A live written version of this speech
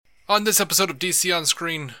On this episode of DC On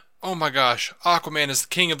Screen, oh my gosh, Aquaman is the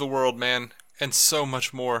king of the world, man, and so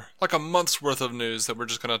much more. Like a month's worth of news that we're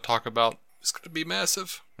just going to talk about. It's going to be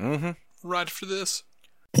massive. Mm-hmm. Right after this.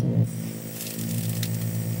 You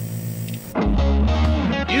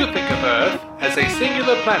think of Earth as a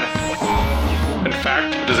singular planet. In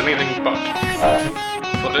fact, it is anything but.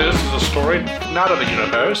 For this is a story not of a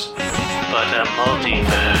universe, but a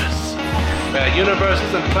multiverse. Where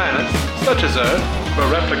universes and planets, such as Earth, were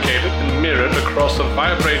replicated and mirrored across a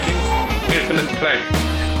vibrating, infinite plane.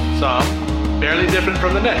 Some barely different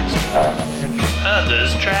from the next.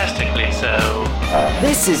 Others drastically so.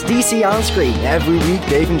 This is DC On Screen. Every week,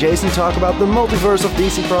 Dave and Jason talk about the multiverse of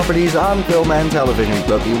DC properties on film and television.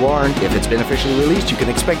 But be warned, if it's been officially released, you can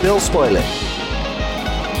expect they'll spoil it.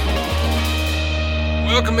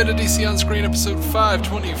 Welcome into DC On Screen, episode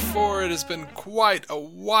 524. It has been quite a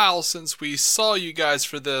while since we saw you guys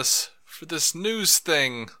for this news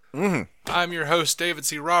thing. Mm-hmm. I'm your host, David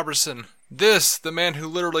C. Robertson. This, the man who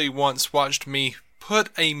literally once watched me put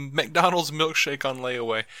a McDonald's milkshake on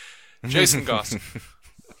layaway, Jason Goss.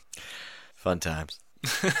 Fun times.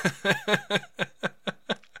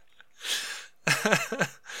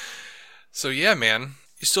 So yeah, man,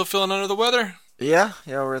 you still feeling under the weather? Yeah,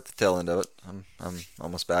 we're at the tail end of it. I'm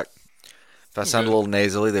almost back. If I sound a little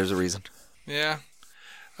nasally, there's a reason. Yeah.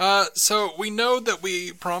 So we know that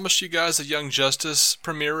we promised you guys a Young Justice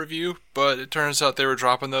premiere review, but it turns out they were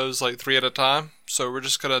dropping those like 3 at a time. So we're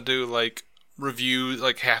just gonna do like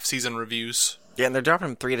half-season reviews. Yeah, and they're dropping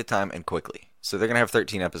them 3 at a time and quickly. So they're gonna have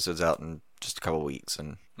 13 episodes out in just a couple weeks,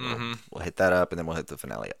 and we'll hit that up, and then we'll hit the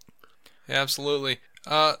finale up. Yeah, absolutely.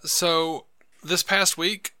 So this past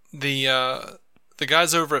week, the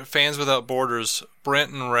guys over at Fans Without Borders,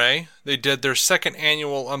 Brent and Ray, they did their second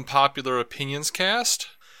annual Unpopular Opinions cast.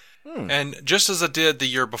 And just as I did the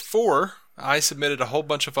year before, I submitted a whole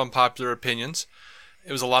bunch of unpopular opinions.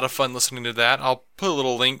 It was a lot of fun listening to that. I'll put a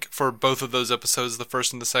little link for both of those episodes, the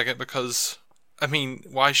first and the second, because, I mean,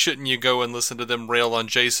 why shouldn't you go and listen to them rail on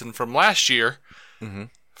Jason from last year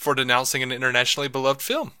for denouncing an internationally beloved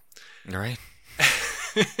film? All right.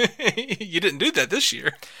 You didn't do that this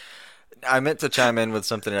year. I meant to chime in with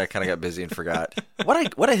something and I kind of got busy and forgot.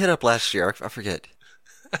 What I hit up last year, I forget.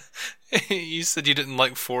 You said you didn't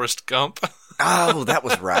like Forrest Gump. Oh, that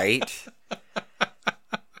was right.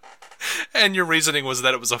 And your reasoning was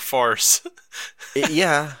that it was a farce.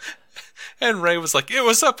 Yeah. And Ray was like, it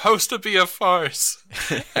was supposed to be a farce.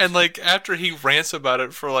 And like after he rants about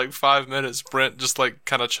it for like 5 minutes, Brent just like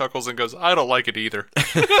kind of chuckles and goes, I don't like it either.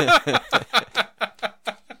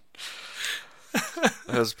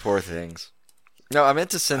 Those poor things. No, I meant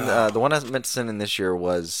to send the one I meant to send in this year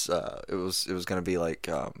was it was going to be like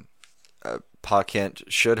Pa Kent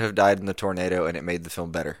should have died in the tornado and it made the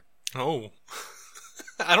film better. Oh,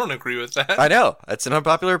 I don't agree with that. I know, that's an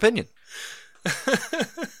unpopular opinion.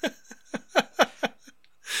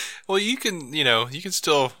 Well, you can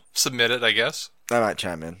still submit it, I guess. I might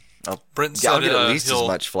chime in. I'll get at least as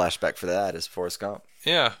much flashback for that as Forrest Gump.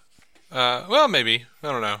 Yeah. Well, maybe.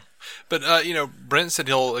 I don't know. But, Brent said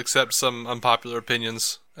he'll accept some unpopular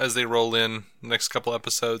opinions as they roll in the next couple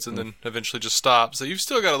episodes and then eventually just stop. So you've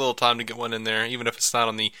still got a little time to get one in there, even if it's not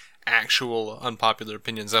on the actual unpopular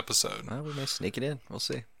opinions episode. Well, we may sneak it in. We'll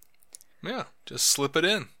see. Yeah, just slip it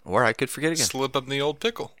in. Or I could forget again. Slip up in the old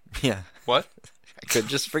pickle. Yeah. What? I could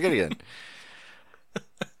just forget again.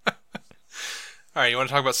 All right, you want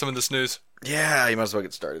to talk about some of this news? Yeah, you might as well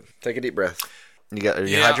get started. Take a deep breath. Are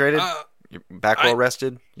you hydrated? You're back well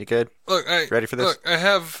rested? You good? Look, ready for this? Look, I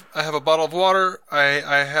have a bottle of water.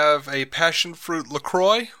 I have a passion fruit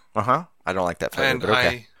LaCroix. I don't like that flavor, but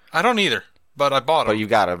okay. I don't either, but I bought them. But you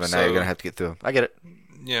got them, and now you're gonna have to get through them. I get it.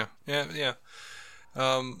 Yeah.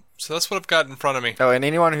 So that's what I've got in front of me. Oh, and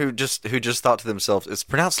anyone who just thought to themselves, it's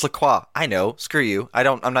pronounced LaCroix. I know. Screw you.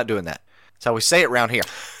 I'm not doing that. That's how we say it around here.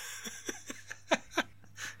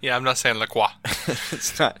 Yeah, I'm not saying LaCroix.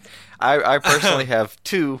 It's not. I personally have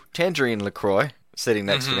 2 tangerine LaCroix sitting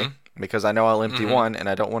next to me because I know I'll empty one and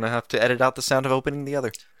I don't want to have to edit out the sound of opening the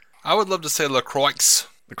other. I would love to say LaCroix.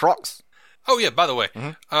 LaCroix. Oh yeah, by the way,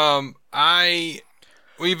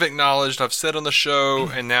 we've acknowledged, I've said on the show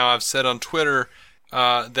and now I've said on Twitter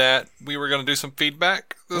that we were going to do some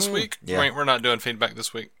feedback this week. Yeah. We're not doing feedback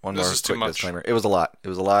this week. This is too much. Disclaimer. It was a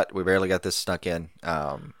lot. We barely got this snuck in.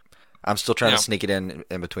 I'm still trying to sneak it in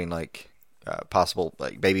between like possible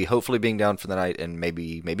like maybe hopefully being down for the night and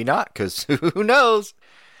maybe not because who knows.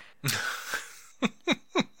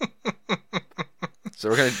 So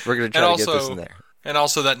we're gonna try to get this in there. And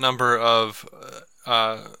also that number of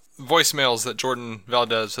voicemails that Jordan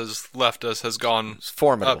Valdez has left us has gone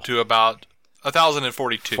up to about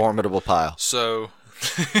 1,042. Formidable pile. So,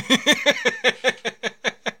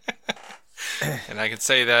 and I can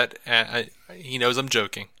say that he knows I'm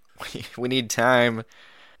joking. We need time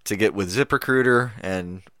to get with ZipRecruiter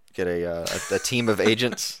and get a team of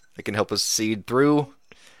agents that can help us seed through.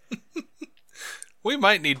 We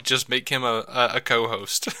might need to just make him a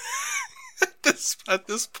co-host at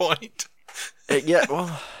this point. Yeah,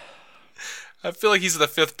 well, I feel like he's the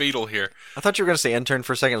fifth Beatle here. I thought you were going to say intern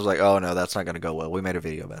for a second. I was like, oh no, that's not going to go well. We made a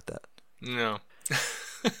video about that. No.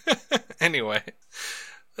 Anyway,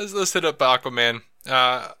 let's hit up Aquaman.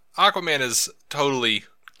 Aquaman is totally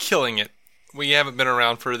killing it. We haven't been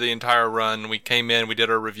around for the entire run. We came in, we did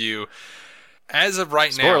our review. As of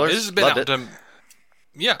right now, it has been out.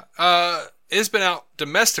 It's been out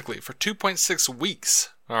domestically for 2.6 weeks.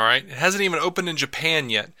 All right, it hasn't even opened in Japan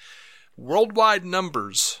yet. Worldwide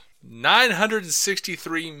numbers: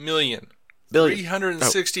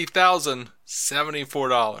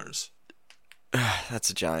 963,360,074. That's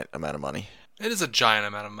a giant amount of money. It is a giant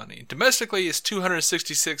amount of money. Domestically, it's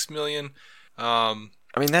 266 million. I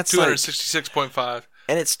mean, that's 266.5.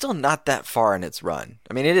 And it's still not that far in its run.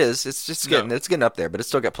 I mean, it is. It's just getting up there, but it's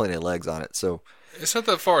still got plenty of legs on it. So it's not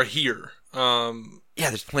that far here. Yeah,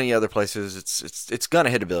 there's plenty of other places. It's gonna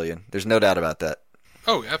hit $1 billion. There's no doubt about that.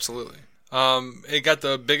 Oh, absolutely. It got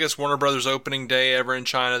the biggest Warner Brothers opening day ever in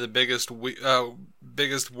China. The biggest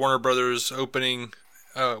Warner Brothers opening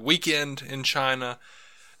weekend in China.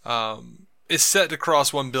 It's set to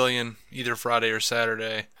cross 1 billion either Friday or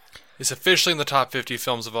Saturday. It's officially in the top 50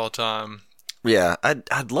 films of all time. Yeah,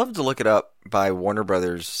 I'd love to look it up by Warner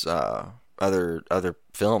Brothers other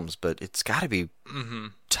films, but it's got to be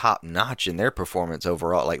top notch in their performance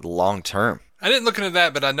overall, like long term. I didn't look into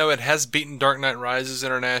that, but I know it has beaten Dark Knight Rises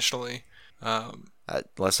internationally.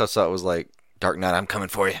 Unless I thought it was like Dark Knight, I'm coming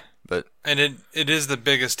for you. And it is the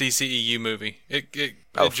biggest DCEU movie. It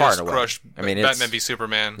far just and away. crushed I mean, Batman v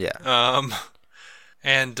Superman. Yeah.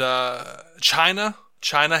 And China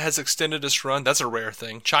has extended its run. That's a rare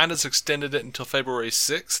thing. China's extended it until February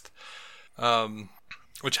 6th,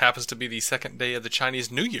 which happens to be the second day of the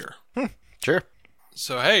Chinese New Year. Sure.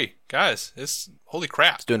 So, hey, guys, holy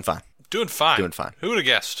crap. It's doing fine. Doing fine. Who would have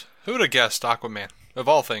guessed? Who would have guessed Aquaman, of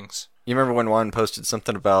all things? You remember when Juan posted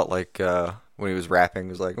something about, like, when he was rapping, he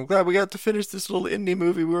was like, I'm glad we got to finish this little indie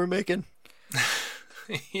movie we were making.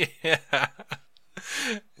 Yeah.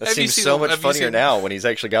 That seems so much funnier now when he's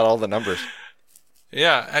actually got all the numbers.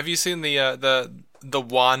 Yeah. Have you seen the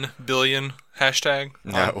 1 billion hashtag?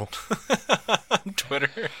 No. On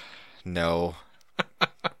Twitter? No.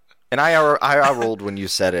 And I rolled when you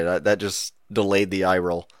said it. That just delayed the eye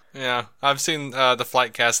roll. Yeah. I've seen the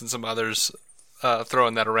Flightcast and some others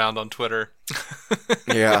throwing that around on Twitter.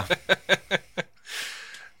 Yeah.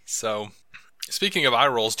 So, speaking of eye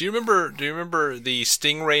rolls, do you remember the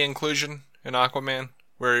Stingray inclusion in Aquaman,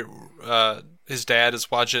 where his dad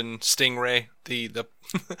is watching Stingray, the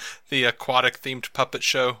aquatic themed puppet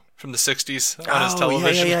show from the 60s on his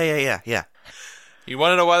television? Yeah. You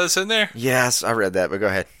want to know why that's in there? Yes, I read that, but go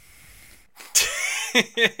ahead.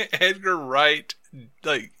 Edgar Wright,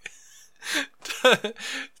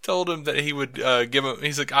 told him that he would give him.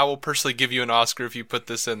 He's like, I will personally give you an Oscar if you put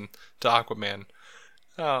this in to Aquaman.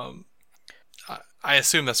 I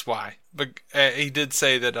assume that's why. But he did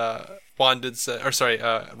say that Wright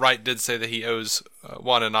did say that he owes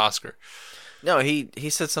Juan an Oscar. No, he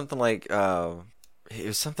said something like it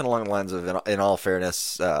was something along the lines of, in all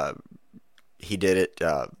fairness, he did it.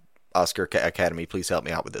 Oscar Academy, please help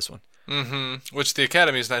me out with this one. Mm-hmm. Which the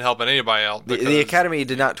Academy is not helping anybody out. The Academy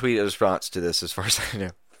did not tweet a response to this, as far as I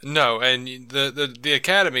know. No, and the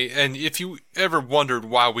Academy, and if you ever wondered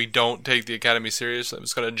why we don't take the Academy serious, I'm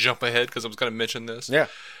just going to jump ahead because I was going to mention this. Yeah.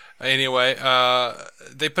 Anyway,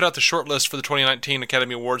 they put out the shortlist for the 2019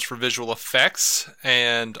 Academy Awards for Visual Effects,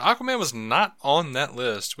 and Aquaman was not on that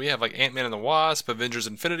list. We have like Ant-Man and the Wasp, Avengers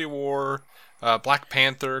Infinity War, Black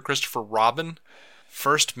Panther, Christopher Robin,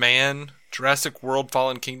 First Man, Jurassic World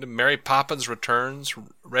Fallen Kingdom, Mary Poppins Returns,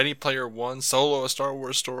 Ready Player One, Solo: A Star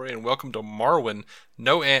Wars Story, and Welcome to Marwen.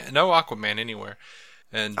 No Aquaman anywhere.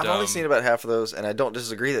 And I've only seen about half of those, and I don't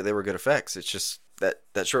disagree that they were good effects. It's just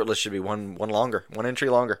that short list should be one entry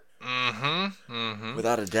longer. Mm-hmm.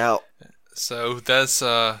 Without a doubt. So that's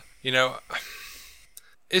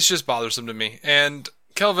it's just bothersome to me. And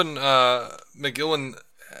Kelvin McGillen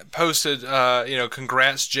posted,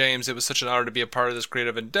 congrats, James. It was such an honor to be a part of this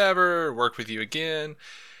creative endeavor. Work with you again.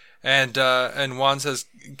 And Juan says,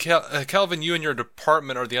 Kelvin, you and your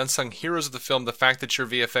department are the unsung heroes of the film. The fact that your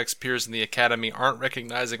VFX peers in the Academy aren't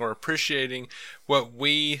recognizing or appreciating what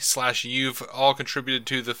we/you've all contributed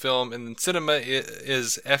to the film in cinema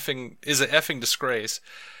is an effing disgrace.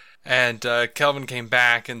 And Kelvin came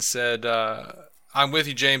back and said, I'm with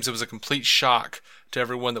you, James. It was a complete shock to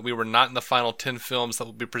everyone that we were not in the final 10 films that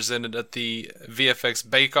will be presented at the VFX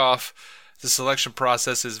Bake-Off. The selection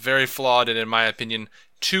process is very flawed and, in my opinion,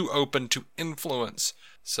 too open to influence.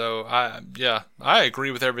 So, I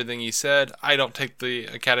agree with everything he said. I don't take the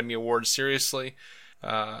Academy Awards seriously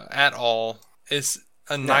at all. It's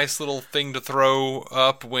a nice little thing to throw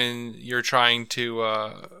up when you're trying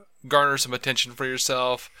to garner some attention for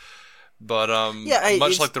yourself. But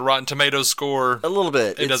much like the Rotten Tomatoes score, a little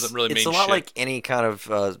bit, it doesn't really mean shit. It's a lot like any kind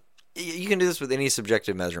of... you can do this with any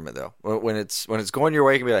subjective measurement, though. When it's going your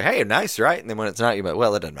way, you can be like, hey, nice, right? And then when it's not, you're like,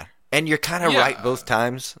 well, it doesn't matter. And you're kind of right both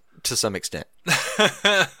times to some extent.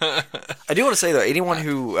 I do want to say, though, anyone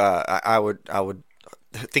who I would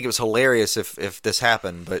think it was hilarious if this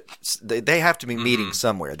happened, but they have to be meeting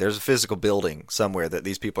somewhere. There's a physical building somewhere that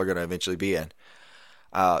these people are going to eventually be in.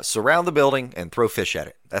 Surround the building and throw fish at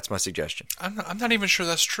it. That's my suggestion. I'm not even sure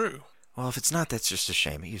that's true. Well, if it's not, that's just a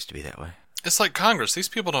shame. It used to be that way. It's like Congress. These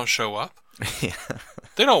people don't show up. Yeah.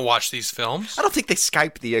 They don't watch these films. I don't think they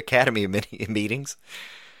Skype the Academy meetings.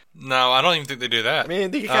 No, I don't even think they do that. I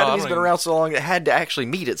mean, the Academy's been around so long it had to actually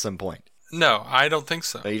meet at some point. No, I don't think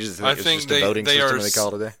so. I think it's just a voting system they call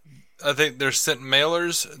it a day. I think they're sent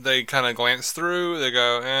mailers. They kind of glance through. They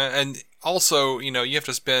go, and also, you have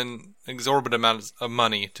to spend exorbitant amounts of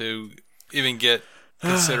money to even get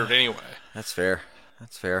considered anyway. That's fair. I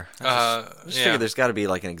just figure there's got to be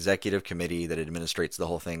like an executive committee that administrates the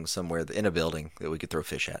whole thing somewhere in a building that we could throw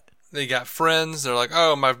fish at. They got friends. They're like,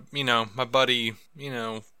 oh, my buddy,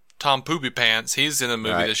 Tom Poopy Pants. He's in a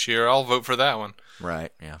movie this year. I'll vote for that one.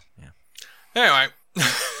 Right. Yeah. Anyway.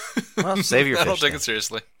 Well, save your fish. I don't take it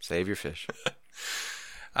seriously. Save your fish.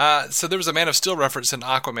 So there was a Man of Steel reference in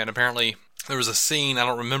Aquaman. Apparently, there was a scene. I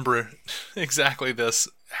don't remember exactly this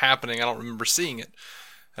happening. I don't remember seeing it.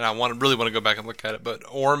 And I really want to go back and look at it. But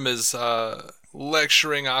Orm is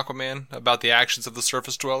lecturing Aquaman about the actions of the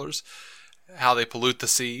surface dwellers, how they pollute the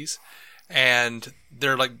seas. And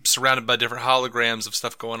they're like surrounded by different holograms of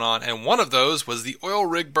stuff going on. And one of those was the oil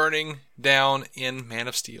rig burning down in Man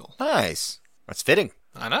of Steel. Nice. That's fitting.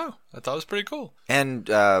 I know. I thought it was pretty cool. And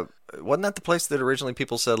wasn't that the place that originally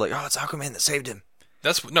people said, like, oh, it's Aquaman that saved him?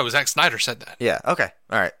 No, Zack Snyder said that. Yeah, okay.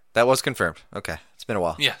 All right. That was confirmed. Okay. It's been a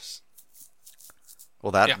while. Yes.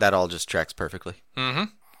 Well, that all just tracks perfectly. Mm-hmm.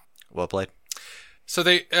 Well played. So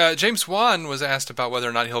James Wan was asked about whether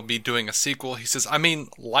or not he'll be doing a sequel. He says,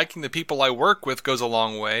 liking the people I work with goes a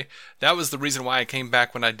long way. That was the reason why I came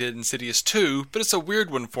back when I did Insidious 2, but it's a weird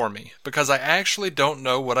one for me, because I actually don't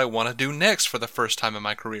know what I want to do next for the first time in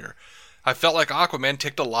my career. I felt like Aquaman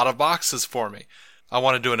ticked a lot of boxes for me. I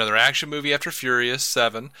wanted to do another action movie after Furious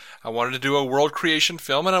 7. I wanted to do a world creation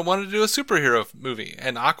film, and I wanted to do a superhero movie.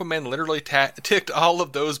 And Aquaman literally ticked all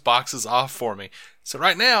of those boxes off for me. So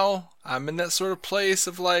right now, I'm in that sort of place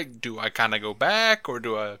of like, do I kind of go back, or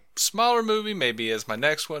do a smaller movie, maybe as my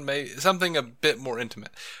next one, maybe something a bit more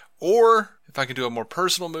intimate? Or if I can do a more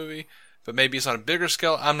personal movie, but maybe it's on a bigger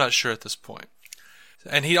scale, I'm not sure at this point.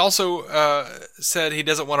 And he also said he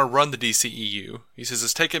doesn't want to run the DCEU. He says,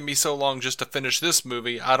 it's taken me so long just to finish this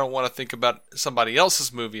movie, I don't want to think about somebody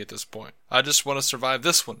else's movie at this point. I just want to survive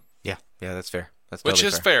this one. Yeah, that's fair. That's Which totally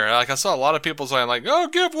is fair. Like, I saw a lot of people saying, like, oh,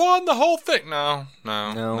 give one the whole thing. No.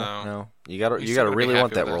 You gotta really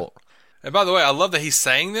want that role. And by the way, I love that he's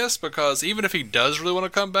saying this, because even if he does really want to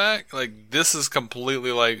come back, like, this is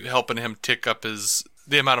completely, like, helping him tick up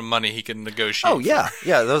the amount of money he can negotiate. Oh, yeah.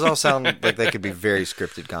 Yeah, those all sound like they could be very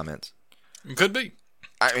scripted comments. Could be.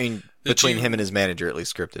 I mean, between him and his manager, at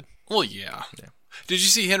least scripted. Well, yeah. Did you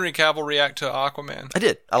see Henry Cavill react to Aquaman? I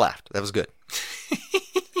did. I laughed. That was good.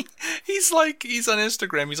 He's on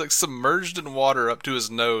Instagram. He's like submerged in water up to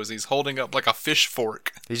his nose. He's holding up like a fish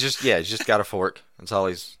fork. He's just got a fork. That's all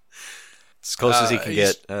as close as he can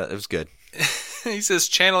get. It was good. He says,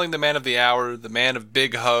 channeling the man of the hour, the man of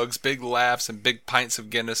big hugs, big laughs, and big pints of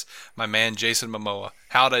Guinness, my man Jason Momoa.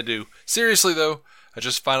 How'd I do? Seriously, though, I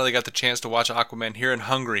just finally got the chance to watch Aquaman here in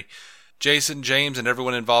Hungary. Jason, James, and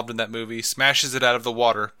everyone involved in that movie smashes it out of the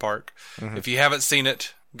water park. Mm-hmm. If you haven't seen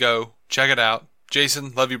it, go. Check it out.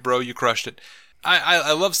 Jason, love you, bro. You crushed it.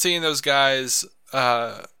 I love seeing those guys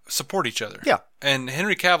support each other. Yeah. And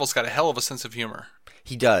Henry Cavill's got a hell of a sense of humor.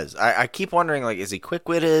 He does. I keep wondering, like, is he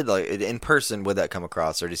quick-witted? Like, in person, would that come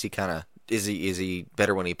across? Or does he kind of... is he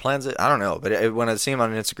better when he plans it? I don't know. But when I see him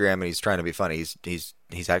on Instagram and he's trying to be funny, he's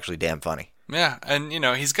actually damn funny. Yeah, and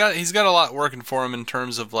he's got a lot working for him in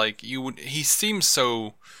terms of like he seems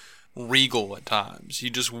so regal at times. You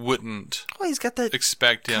just wouldn't. Well, he's got that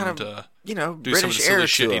expect him to do British some of the silly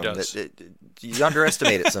shit he does. You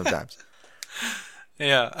underestimate it sometimes.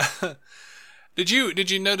 Yeah. Did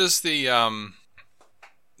you notice the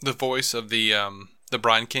voice of the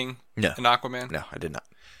Brine King in Aquaman? No, I did not.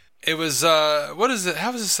 It was what is it?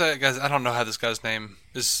 How was this guys? I don't know how this guy's name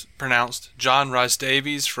is pronounced. John Rhys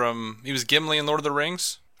Davies he was Gimli in Lord of the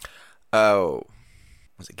Rings. Oh,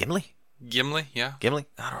 was it Gimli? Gimli, yeah. Gimli?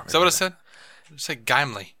 I don't remember. Is that what I said? I say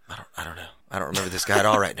Gimli. I don't know. I don't remember this guy at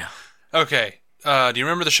all right now. Okay. Do you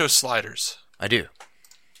remember the show Sliders? I do.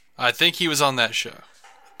 I think he was on that show.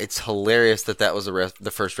 It's hilarious that was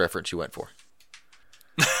the first reference you went for.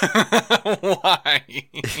 Why?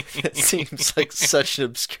 It seems like such an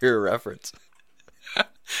obscure reference.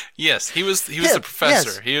 Yes, he was the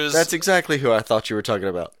professor. Yes, that's exactly who I thought you were talking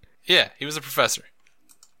about. Yeah, he was a professor.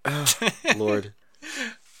 Oh, Lord.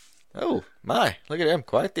 Oh my! Look at him.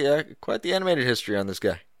 Quite the animated history on this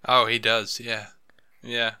guy. Oh, he does. Yeah.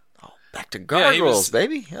 Oh, back to gargoyles,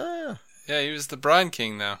 baby. Oh, yeah. Yeah, he was the Brine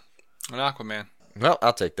King though, an Aquaman. Well,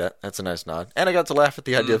 I'll take that. That's a nice nod. And I got to laugh at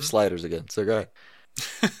the idea of sliders again. So go ahead.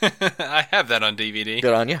 I have that on DVD.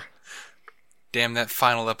 Good on you. Damn that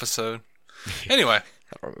final episode. Anyway,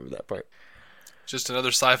 I don't remember that part. Just another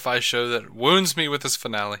sci-fi show that wounds me with this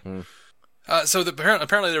finale. So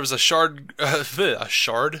apparently there was a shark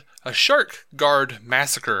guard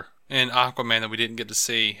massacre in Aquaman that we didn't get to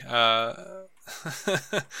see.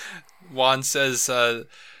 Juan says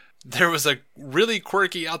there was a really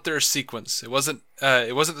quirky out there sequence. It wasn't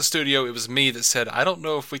the studio. It was me that said, I don't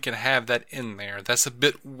know if we can have that in there. That's a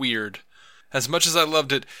bit weird. As much as I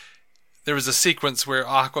loved it, there was a sequence where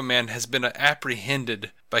Aquaman has been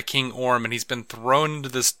apprehended by King Orm and he's been thrown into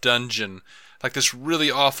this dungeon, like this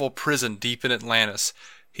really awful prison deep in Atlantis.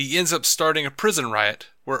 He ends up starting a prison riot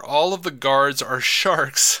where all of the guards are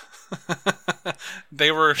sharks.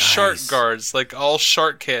 They were shark guards, like all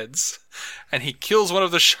shark heads. And he kills one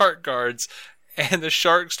of the shark guards, and the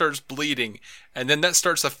shark starts bleeding. And then that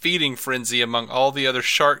starts a feeding frenzy among all the other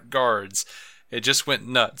shark guards. It just went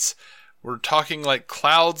nuts. We're talking like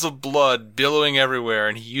clouds of blood billowing everywhere,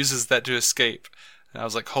 and he uses that to escape. And I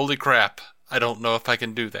was like, holy crap, I don't know if I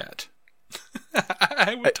can do that.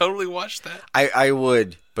 I would totally watch that. I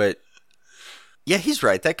would, but yeah, he's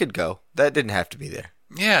right. That could go. That didn't have to be there.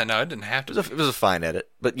 Yeah, no, it didn't have to. It was a fine edit,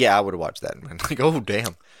 but yeah, I would have watched that and been like, oh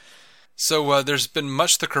damn. So there's been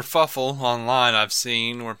much the kerfuffle online I've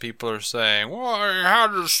seen where people are saying, well, how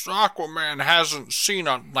does Aquaman hasn't seen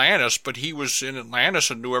Atlantis, but he was in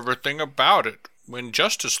Atlantis and knew everything about it in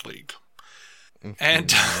Justice League. Mm-hmm.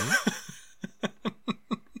 And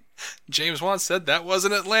James Wan said that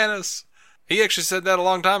wasn't Atlantis. He actually said that a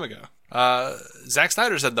long time ago. Zack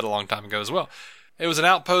Snyder said that a long time ago as well. It was an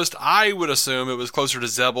outpost. I would assume it was closer to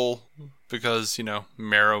Zebel because,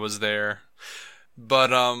 Mara was there.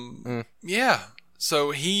 But, yeah.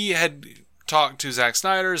 So he had talked to Zack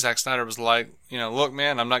Snyder. Zack Snyder was like, look,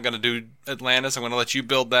 man, I'm not going to do Atlantis. I'm going to let you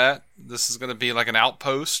build that. This is going to be like an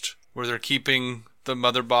outpost where they're keeping the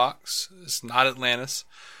mother box. It's not Atlantis.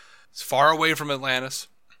 It's far away from Atlantis.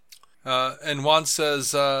 And Juan says,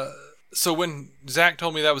 so when Zack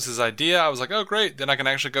told me that was his idea, I was like, oh, great. Then I can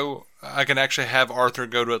actually have Arthur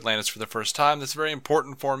go to Atlantis for the first time. That's very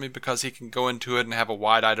important for me because he can go into it and have a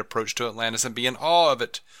wide-eyed approach to Atlantis and be in awe of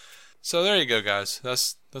it. So there you go, guys.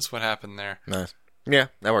 That's what happened there. Nice. Yeah,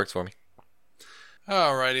 that works for me.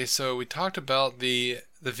 Alrighty, so we talked about the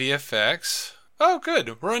VFX. Oh,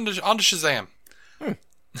 good. We're on to Shazam.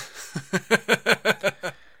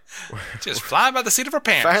 Just flying by the seat of our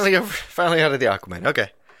pants. Finally out of the Aquaman. Okay.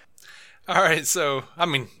 All right, so I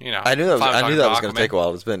mean, I knew that was going to take a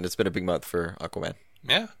while. It's been a big month for Aquaman.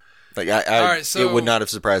 Yeah. Like all right, so it would not have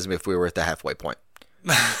surprised me if we were at the halfway point.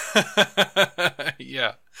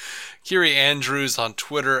 Yeah. Kiri Andrews on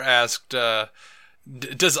Twitter asked,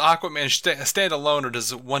 does Aquaman stand alone or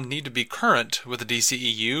does one need to be current with the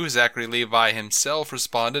DCEU? Zachary Levi himself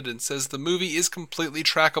responded and says the movie is completely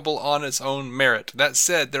trackable on its own merit. That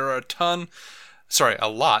said, there are a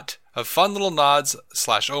lot of fun little nods /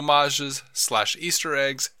 homages / Easter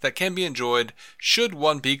eggs that can be enjoyed should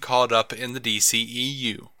one be caught up in the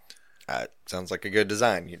DCEU. Sounds like a good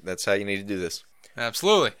design. That's how you need to do this.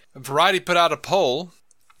 Absolutely. Variety put out a poll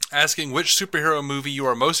asking which superhero movie you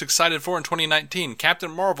are most excited for in 2019.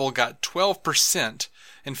 Captain Marvel got 12%.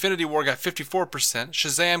 Infinity War got 54%.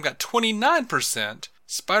 Shazam got 29%.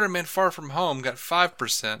 Spider-Man Far From Home got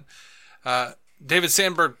 5%. David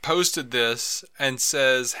Sandberg posted this and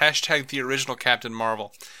says, hashtag the original Captain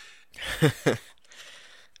Marvel.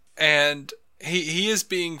 And he is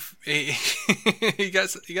being, he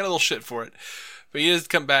got a little shit for it. But he has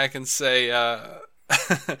come back and say,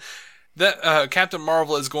 that Captain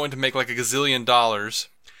Marvel is going to make like $1 gazillion.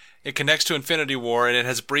 It connects to Infinity War, and it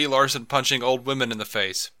has Brie Larson punching old women in the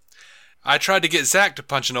face. I tried to get Zach to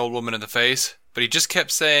punch an old woman in the face, but he just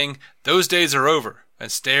kept saying, "Those days are over,"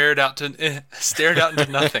 and stared out into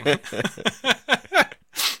nothing.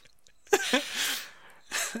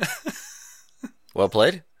 Well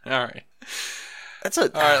played. All right. All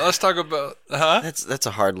right, let's talk about... That's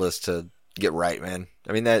a hard list to get right, man.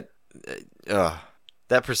 I mean, that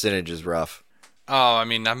percentage is rough. Oh, I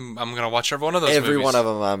mean, I'm gonna watch every one of those Every movies. one of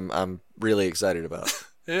them I'm really excited about.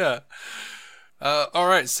 Yeah. All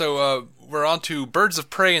right, so we're on to Birds of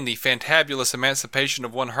Prey and the Fantabulous Emancipation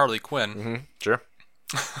of One Harley Quinn. Mm-hmm. Sure.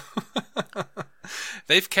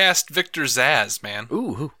 They've cast Victor Zsasz, man.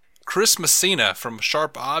 Ooh. Chris Messina from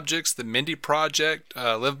Sharp Objects, The Mindy Project,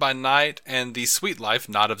 Live by Night, and The Sweet Life,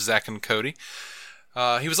 not of Zack and Cody.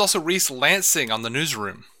 He was also Reese Lansing on The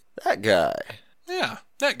Newsroom. That guy. Yeah,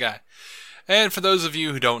 that guy. And for those of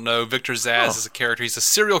you who don't know, Victor Zsasz is a character. He's a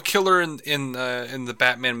serial killer in the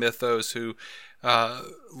Batman mythos who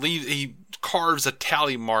he carves a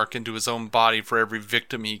tally mark into his own body for every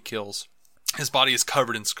victim he kills. His body is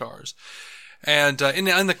covered in scars. And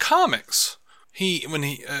in the comics, when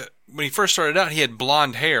he first started out, he had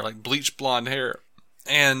blonde hair, like bleached blonde hair.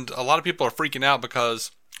 And a lot of people are freaking out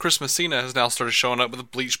because Chris Messina has now started showing up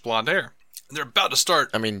with bleached blonde hair. And they're about to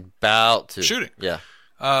start shooting. Yeah.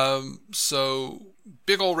 So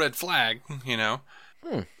big old red flag, you know.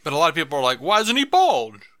 But a lot of people are like, why isn't he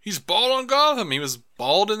bald? He's bald on Gotham. He was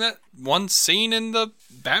bald in that one scene in the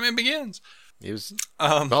Batman Begins. He was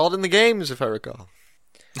bald in the games, if I recall.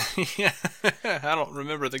 Yeah, I don't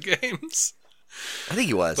remember the games. I think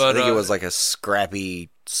he was. But, I think it was like a scrappy,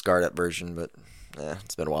 scarred up version, but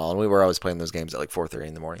it's been a while. And we were always playing those games at like 4:30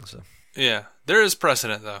 in the morning. So yeah, there is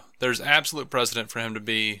precedent though. There's absolute precedent for him to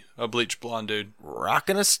be a bleached blonde dude.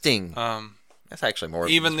 Rocking a sting. That's actually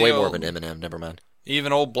way more of an Eminem. Never mind.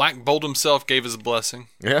 Even old Black Bolt himself gave his blessing.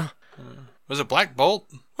 Yeah. Was it Black Bolt?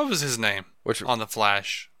 What was his name? Which on the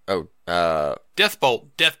Flash? Oh,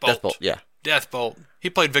 Deathbolt. Deathbolt. Yeah. Deathbolt. He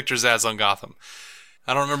played Victor Zsasz on Gotham.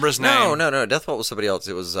 I don't remember his name. No. Deathbolt was somebody else.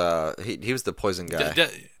 It was he was the poison guy.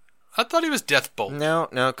 I thought he was Deathbolt. No,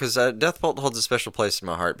 because Deathbolt holds a special place in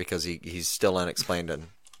my heart because he's still unexplained, and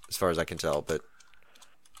as far as I can tell. But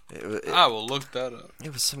I will look that up.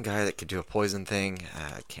 It was some guy that could do a poison thing.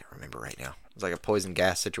 I can't remember right now. It was like a poison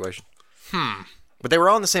gas situation. But they were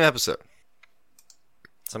all in the same episode.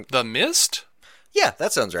 The Mist? Yeah,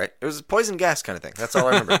 that sounds right. It was a poison gas kind of thing. That's all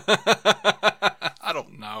I remember. I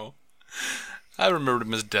don't know. I remembered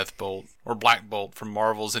him as Deathbolt or Black Bolt from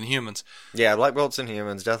Marvel's Inhumans. Yeah, Black Bolt's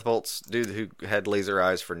Inhumans. Deathbolt's dude who had laser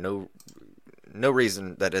eyes for no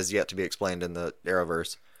reason that is yet to be explained in the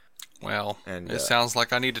Arrowverse. Well, it sounds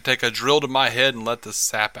like I need to take a drill to my head and let the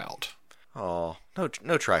sap out. Oh,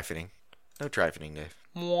 no trifling. No trifling, Dave.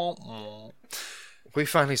 We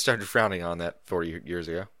finally started frowning on that 40 years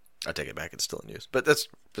ago. I take it back, it's still in use. But that's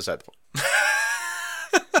beside the point.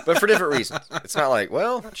 But for different reasons. It's not like,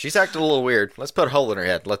 well, she's acting a little weird. Let's put a hole in her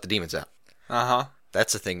head and let the demons out. Uh-huh.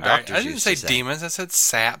 That's the thing doctors I didn't say demons, I said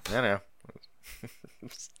sap. I know.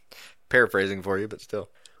 Paraphrasing for you, but still.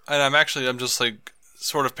 And I'm just like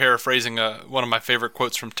sort of paraphrasing one of my favorite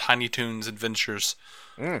quotes from Tiny Toons Adventures.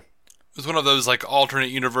 It was one of those like alternate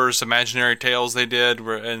universe imaginary tales they did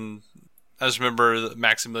and I just remember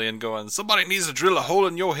Maximilian going, somebody needs to drill a hole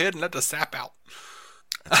in your head and let the sap out.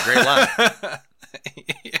 That's a great line.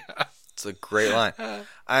 Yeah. It's a great line.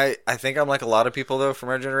 I think I'm like a lot of people, though, from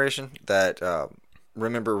our generation that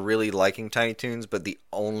remember really liking Tiny Toons, but the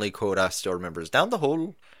only quote I still remember is, down the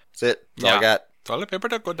hole. That's it. That's all I got. Toilet paper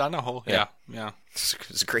to go down the hole. Yeah. It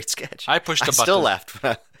was a great sketch. I pushed a button. I still laughed.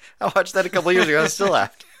 I watched that a couple years ago. I still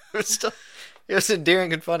laughed. It was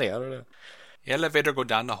endearing and funny. I don't know. Elevator go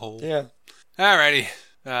down the hole. Yeah. Alrighty.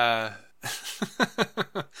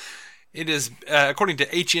 It is, according to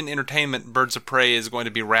HN Entertainment, Birds of Prey is going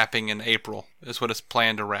to be wrapping in April. That's what it's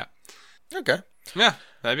planned to wrap. Okay. Yeah.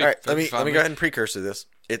 All right. Let me go ahead and precursor this.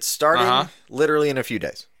 It's starting literally in a few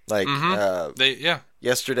days. Like,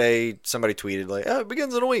 yesterday somebody tweeted like, "Oh, it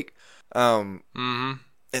begins in a week." And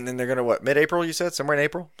then they're gonna mid-April? You said somewhere in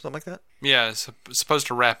April, something like that. Yeah, it's supposed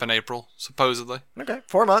to wrap in April, supposedly. Okay,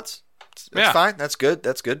 4 months. That's fine. That's good.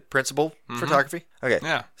 That's good. Principal photography. Okay.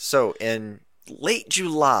 Yeah. So in late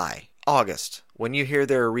July, August, when you hear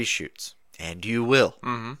there are reshoots, and you will,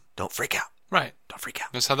 don't freak out. Right. Don't freak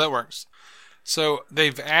out. That's how that works. So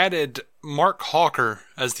they've added Mark Hawker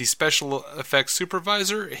as the special effects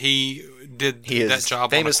supervisor. He did that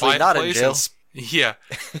job famously on A Quiet not Place. in jail. Yeah.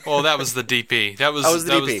 Well, that was the DP. That was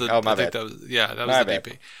the DP. Oh, my bad. That was the bad.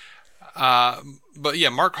 DP. But yeah,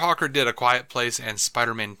 Mark Hawker did A Quiet Place and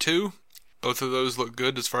Spider-Man 2. Both of those look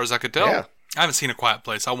good as far as I could tell. Yeah. I haven't seen A Quiet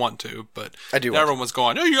Place. I want to, but I do. Everyone was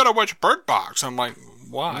going, "Oh, you got to watch Bird Box." I'm like,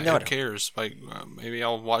 "Why? No, Who cares?" Like, maybe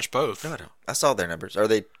I'll watch both. No, I don't. I saw their numbers, or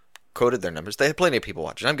they quoted their numbers. They had plenty of people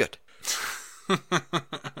watching. I'm good.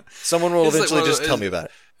 Someone will eventually just tell me about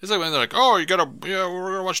it. It's like when they're like, "Oh, we're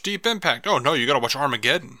gonna watch Deep Impact." Oh no, you gotta watch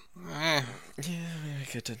Armageddon. Yeah,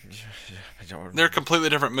 I don't. They're completely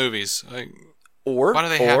different movies. Like, why do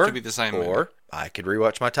they have to be the same? Or movie? I could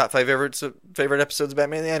rewatch my top 5 favorite episodes of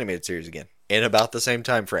Batman the Animated Series again in about the same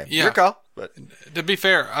time frame. Yeah. Your call. But to be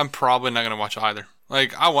fair, I'm probably not gonna watch either.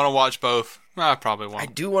 Like, I want to watch both. I probably won't. I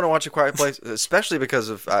do want to watch A Quiet Place, especially because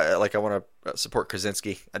of I want to support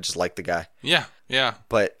Krasinski. I just like the guy. Yeah.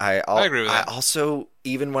 But I agree with that. I also,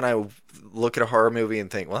 even when I look at a horror movie and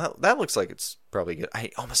think, well, that looks like it's probably good,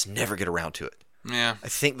 I almost never get around to it. Yeah. I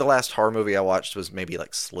think the last horror movie I watched was maybe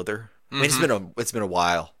like Slither. I mean, it's been a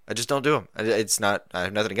while. I just don't do them. It's not. I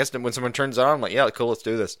have nothing against them. When someone turns it on, I'm like, yeah, cool, let's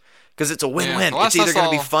do this, because it's a win-win. Yeah, it's either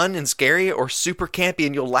going to be fun and scary or super campy,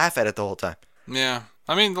 and you'll laugh at it the whole time. Yeah.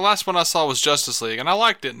 I mean, the last one I saw was Justice League, and I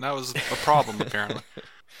liked it, and that was a problem apparently.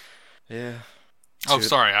 Yeah. Oh,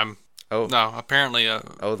 sorry. No, apparently.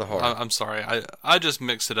 The horror. I'm sorry. I just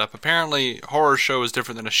mixed it up. Apparently, horror show is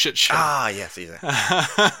different than a shit show. Ah, yes, exactly.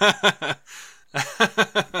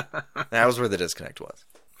 That was where the disconnect was.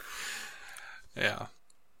 Yeah.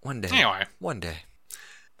 One day. Anyway. One day.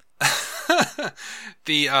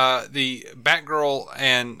 The Batgirl,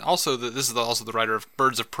 and also this is also the writer of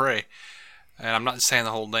Birds of Prey, and I'm not saying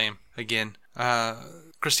the whole name again.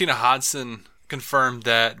 Christina Hodson confirmed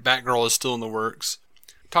that Batgirl is still in the works.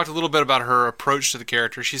 Talked a little bit about her approach to the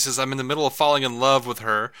character. She says, "I'm in the middle of falling in love with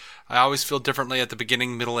her. I always feel differently at the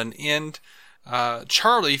beginning, middle, and end.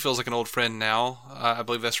 Charlie feels like an old friend now. I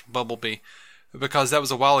believe that's from Bumblebee, because that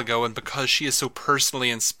was a while ago, and because she is so personally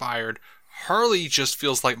inspired. Harley just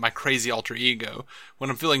feels like my crazy alter ego. When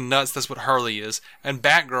I'm feeling nuts, that's what Harley is. And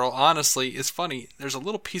Batgirl, honestly, is funny. There's a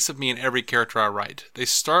little piece of me in every character I write. They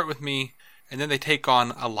start with me, and then they take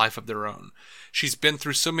on a life of their own. She's been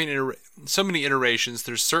through so many iterations.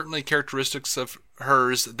 There's certainly characteristics of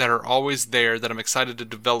hers that are always there that I'm excited to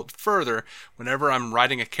develop further whenever I'm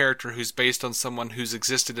writing a character who's based on someone who's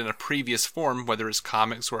existed in a previous form, whether it's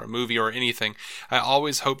comics or a movie or anything. I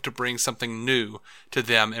always hope to bring something new to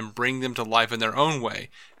them and bring them to life in their own way,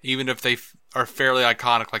 even if they are fairly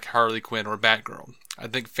iconic like Harley Quinn or Batgirl. I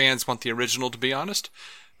think fans want the original, to be honest,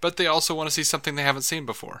 but they also want to see something they haven't seen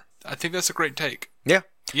before. I think that's a great take. Yeah.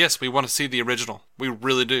 Yes, we want to see the original. We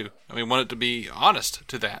really do. And we want it to be honest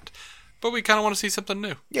to that. But we kind of want to see something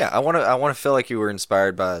new. Yeah, I want to feel like you were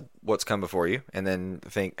inspired by what's come before you, and then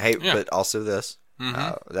think, hey, but also this.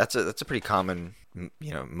 Mm-hmm. That's a pretty common,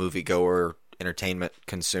 moviegoer, entertainment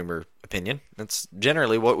consumer opinion. That's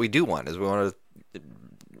generally what we do want.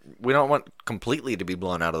 We don't want completely to be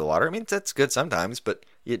blown out of the water. I mean, that's good sometimes, but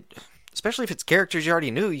especially if it's characters you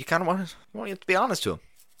already knew, you kind of want you to be honest to them.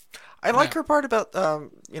 I like her part about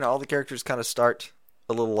all the characters kind of start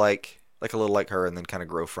a little like her, and then kind of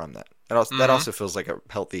grow from that. That also feels like a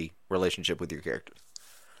healthy relationship with your characters.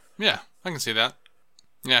 Yeah, I can see that.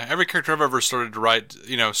 Yeah, every character I've ever started to write,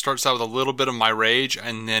 starts out with a little bit of my rage,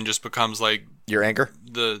 and then just becomes like your anger,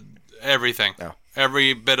 everything,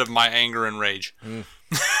 every bit of my anger and rage.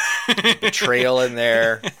 Betrayal in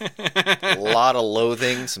there, a lot of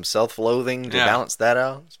loathing, some self-loathing to balance that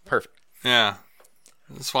out. It's perfect. Yeah.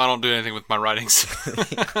 That's why I don't do anything with my writings.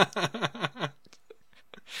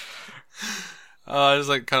 I just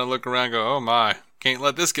kind of look around and go, oh my, can't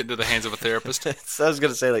let this get into the hands of a therapist. So I was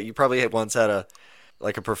going to say, you probably once had a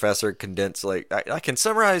professor condense, I can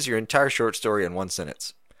summarize your entire short story in one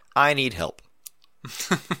sentence. I need help.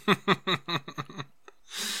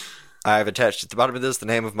 I've attached at the bottom of this the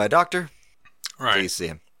name of my doctor. Right. Please see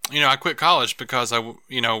him. I quit college because I,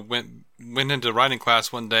 went into writing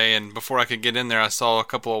class one day, and before I could get in there, I saw a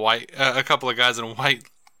couple of guys in white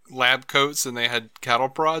lab coats, and they had cattle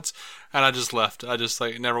prods, and I just left. I just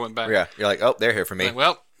never went back. Yeah, you're like, oh, they're here for me.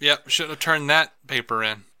 Shouldn't have turned that paper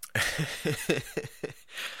in.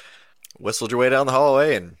 Whistled your way down the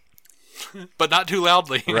hallway and, but not too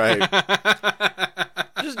loudly. Right.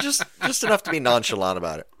 just enough to be nonchalant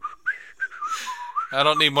about it. I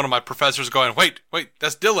don't need one of my professors going, wait,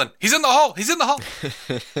 that's Dylan. He's in the hall.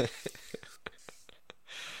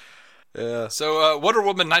 Yeah. So, Wonder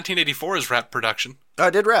Woman 1984 is wrap production. Oh,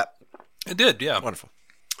 it did wrap. It did, yeah. Wonderful.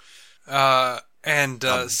 And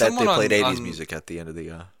I bet someone they played on 80s music at the end of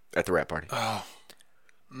the at the rap party. Oh.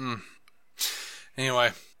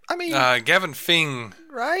 Anyway. I mean, Gavin Fing,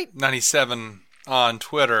 right? 97 on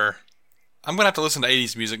Twitter. I'm going to have to listen to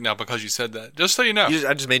 80s music now because you said that. Just so you know.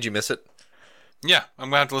 I just made you miss it? Yeah, I'm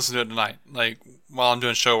going to have to listen to it tonight, like while I'm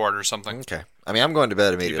doing show art or something. Okay. I mean, I'm going to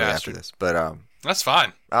bed immediately after this, but that's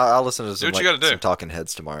fine. I'll listen to what you gotta do. some Talking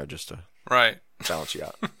Heads tomorrow just to balance you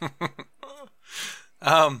out.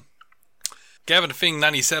 Gavin Fing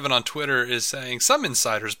 97 on Twitter is saying some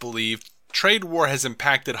insiders believe trade war has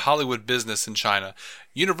impacted Hollywood business in China.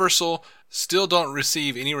 Universal still don't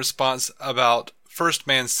receive any response about First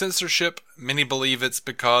Man censorship. Many believe it's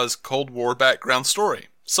because Cold War background story.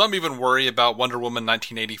 Some even worry about Wonder Woman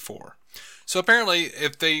 1984. So apparently,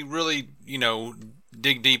 if they really,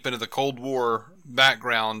 dig deep into the Cold War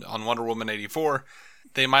background on Wonder Woman 84,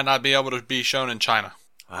 they might not be able to be shown in China.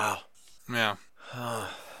 Wow. Yeah.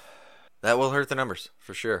 That will hurt the numbers,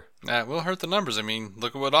 for sure. That will hurt the numbers. I mean,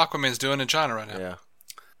 look at what Aquaman's doing in China right now. Yeah.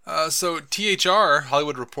 So THR,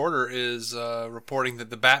 Hollywood Reporter, is reporting that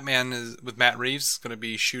the Batman with Matt Reeves is going to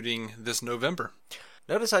be shooting this November.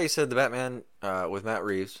 Notice how you said the Batman with Matt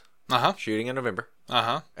Reeves shooting in November.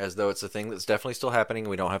 As though it's a thing that's definitely still happening and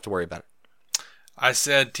we don't have to worry about it. I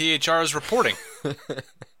said THR is reporting.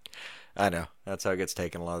 I know. That's how it gets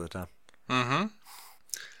taken a lot of the time. Mm-hmm.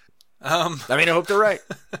 I mean, I hope they're right.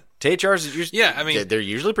 THR's usually, they're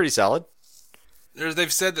usually pretty solid.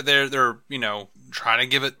 They've said that they're trying to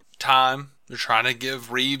give it time. They're trying to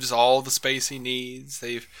give Reeves all the space he needs.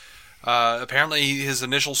 They've apparently his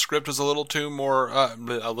initial script was a little too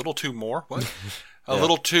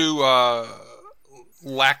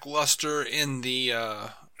lackluster in the.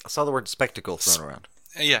 I saw the word spectacle thrown around.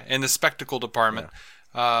 Yeah, in the spectacle department.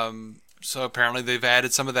 Yeah. So apparently they've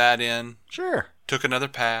added some of that in. Sure. Took another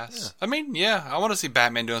pass. Yeah. I mean, I want to see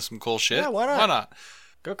Batman doing some cool shit. Yeah, why not? Why not?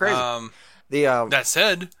 Go crazy. That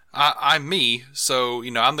said, I'm me, so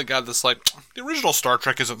I'm the guy that's like, the original Star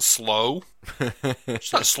Trek isn't slow.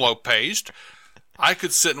 It's not slow paced. I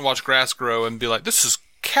could sit and watch grass grow and be like, this is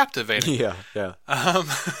captivating. Yeah. And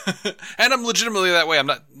I'm legitimately that way. I'm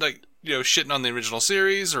not like shitting on the original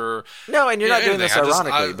series or no, and you're not doing this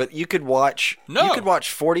ironically. I but you could watch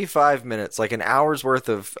 45 minutes, like an hour's worth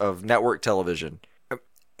of network television,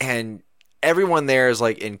 and everyone there is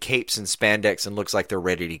like in capes and spandex and looks like they're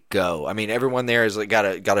ready to go. I mean, everyone there has like got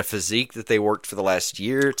a physique that they worked for the last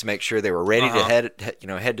year to make sure they were ready to head to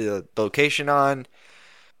the location on.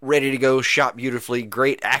 Ready to go, shot beautifully,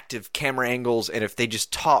 great active camera angles, and if they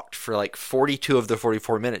just talked for like 42 of the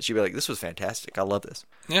 44 minutes, you'd be like, this was fantastic. I love this.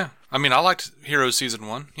 Yeah. I mean, I liked Heroes Season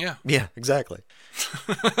 1. Yeah. Yeah, exactly.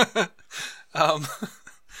 I'm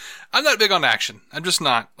not big on action. I'm just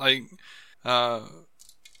not. Like, now,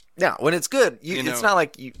 when it's good, it's not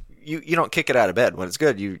like you don't kick it out of bed. When it's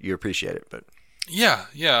good, you appreciate it. But yeah,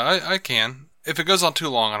 I can. If it goes on too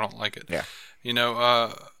long, I don't like it. Yeah.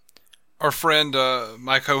 Our friend,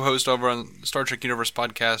 my co-host over on Star Trek Universe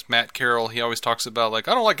podcast, Matt Carroll, he always talks about like,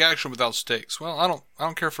 I don't like action without stakes. Well, I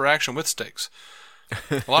don't care for action with stakes.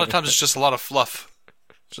 A lot of times it's just a lot of fluff.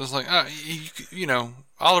 It's just like,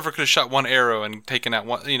 Oliver could have shot one arrow and taken out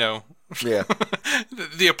one, yeah,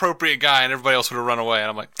 the appropriate guy, and everybody else would have run away. And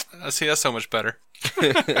I'm like, see, that's so much better.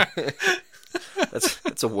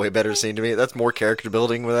 That's a way better scene to me. That's more character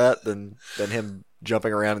building with that than him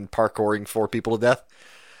jumping around and parkouring 4 people to death.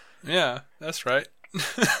 Yeah, that's right.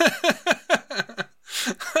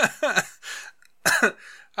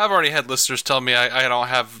 I've already had listeners tell me I don't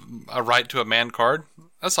have a right to a man card.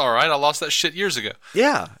 That's all right. I lost that shit years ago.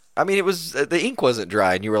 Yeah. I mean, it was the ink wasn't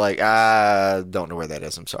dry, and you were like, don't know where that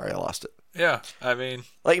is. I'm sorry, I lost it. Yeah, I mean...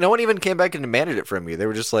 Like, no one even came back and demanded it from you. They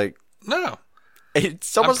were just like... No.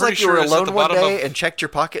 It's almost like you were alone one day and checked your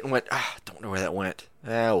pocket and went, don't know where that went.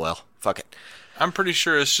 Well, fuck it. I'm pretty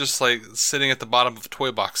sure it's just like sitting at the bottom of a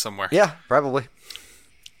toy box somewhere. Yeah, probably.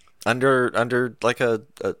 Under like a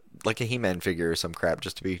He-Man figure or some crap,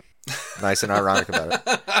 just to be nice and ironic about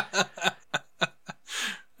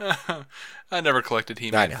it. I never collected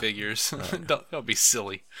He-Man figures. Don't be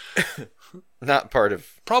silly. Not part of.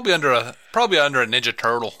 Probably under a Ninja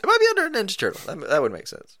Turtle. It might be under a Ninja Turtle. That would make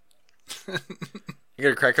sense. You're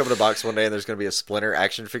gonna crack open a box one day and there's gonna be a Splinter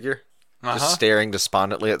action figure. Just staring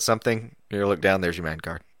despondently at something. You're gonna look down. There's your man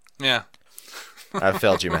card. Yeah, I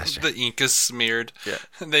failed you, master. The ink is smeared. Yeah,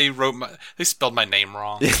 they spelled my name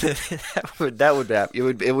wrong. that would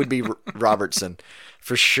happen. It would be Robertson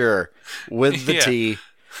for sure with the T.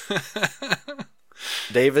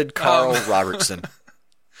 David Carl Robertson.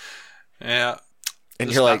 Yeah,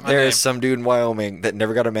 and you're like, there is some dude in Wyoming that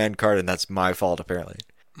never got a man card, and that's my fault apparently.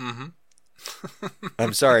 Mm-hmm.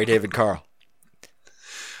 I'm sorry, David Carl.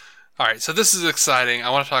 All right, so this is exciting. I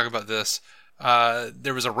want to talk about this.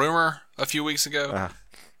 There was a rumor a few weeks ago.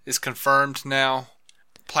 It's confirmed now.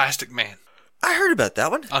 Plastic Man. I heard about that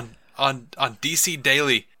one. On DC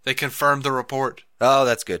Daily, they confirmed the report. Oh,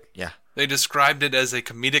 that's good. Yeah. They described it as a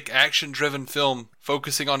comedic action-driven film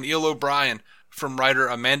focusing on Eel O'Brien from writer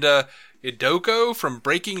Amanda Idoko from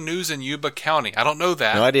Breaking News in Yuba County. I don't know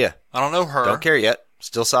that. No idea. I don't know her. Don't care yet.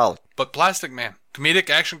 Still solid. But Plastic Man. Comedic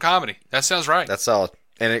action comedy. That sounds right. That's solid.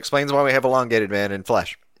 And it explains why we have Elongated Man in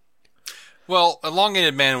Flash. Well,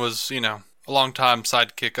 Elongated Man was, a long-time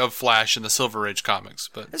sidekick of Flash in the Silver Age comics.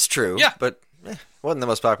 But it's true. Yeah. But wasn't the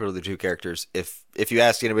most popular of the two characters. If you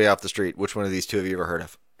ask anybody off the street, which one of these two have you ever heard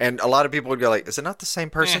of? And a lot of people would go like, is it not the same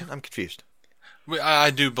person? I'm confused. I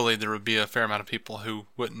do believe there would be a fair amount of people who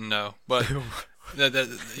wouldn't know. But,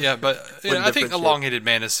 I think Elongated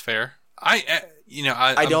Man is fair. I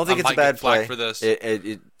don't think it's a bad play for this.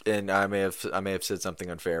 And I may have said something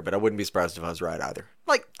unfair, but I wouldn't be surprised if I was right either.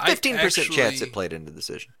 Like 15% chance it played into the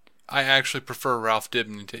decision. I actually prefer Ralph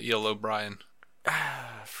Dibny to Eel O'Brien.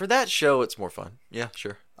 For that show, it's more fun. Yeah,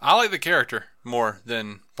 sure. I like the character more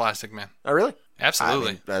than Plastic Man. Oh, really?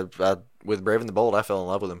 Absolutely. With Brave and the Bold, I fell in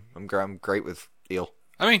love with him. I'm great with Eel.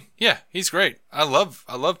 I mean, yeah, he's great. I love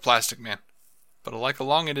Plastic Man, but I like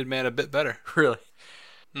Elongated Man a bit better. Really?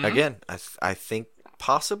 Mm-hmm. Again, I think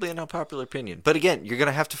possibly an unpopular opinion, but again, you're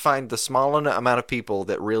gonna have to find the small amount of people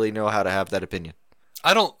that really know how to have that opinion.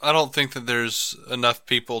 I don't think that there's enough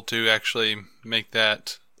people to actually make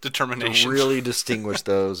that determination. To really distinguish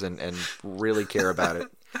those and really care about it.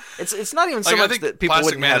 It's not even so much that people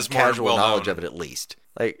wouldn't have casual knowledge of it. At least,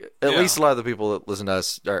 at least a lot of the people that listen to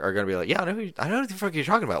us are going to be like, yeah, I know what the fuck you're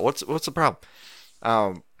talking about. What's the problem?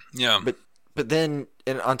 But then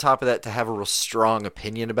on top of that, to have a real strong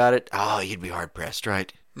opinion about it, you'd be hard pressed,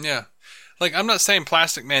 right? Yeah. Like, I'm not saying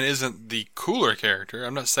Plastic Man isn't the cooler character.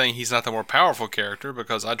 I'm not saying he's not the more powerful character,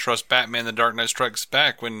 because I trust Batman The Dark Knight Strikes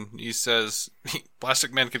Back when he says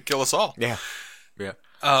Plastic Man could kill us all. Yeah. Yeah.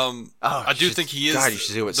 I do think he is you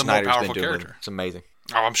should see what the Snyder's more powerful been doing. character. It's amazing.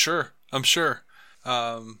 Oh, I'm sure.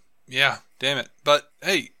 Yeah, damn it. But,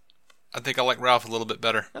 hey, I think I like Ralph a little bit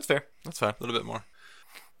better. That's fair. That's fine. A little bit more.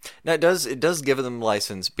 Now, it does give them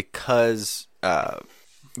license because of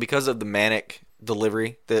the manic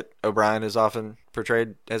delivery that O'Brien is often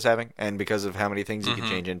portrayed as having, and because of how many things you can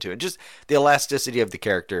change into, and just the elasticity of the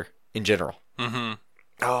character in general. Mm-hmm.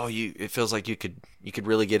 It feels like you could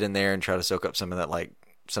really get in there and try to soak up some of that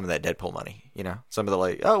Deadpool money, some of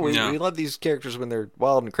the we love these characters when they're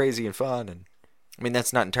wild and crazy and fun, and I mean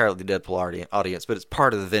that's not entirely the Deadpool audience, but it's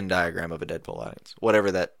part of the Venn diagram of a Deadpool audience,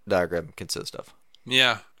 whatever that diagram consists of.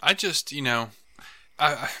 Yeah, I just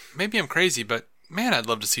maybe I'm crazy, but man, I'd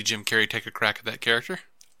love to see Jim Carrey take a crack at that character.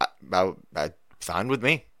 Fine with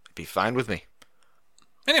me. It'd be fine with me.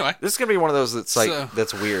 Anyway, this is gonna be one of those that's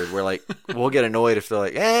weird. Where we'll get annoyed if they're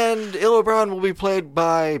like, and Eel O'Brien will be played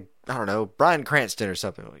by Bryan Cranston or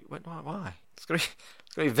something. Like, what? Why? It's gonna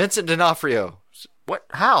be Vincent D'Onofrio. What?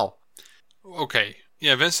 How? Okay,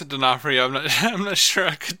 yeah, Vincent D'Onofrio. I'm not sure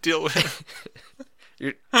I could deal with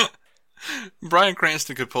it. Bryan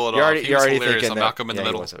Cranston could pull it off. He was hilarious on Malcolm in the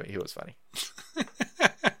Middle. He was funny.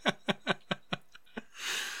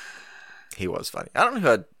 He was funny. I don't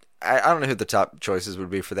know who the top choices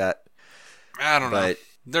would be for that. I don't know.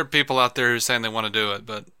 There are people out there who are saying they want to do it,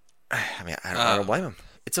 but I mean, I don't blame them.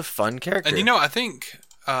 It's a fun character, and I think.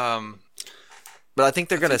 But I think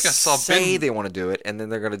they're going to say they want to do it, and then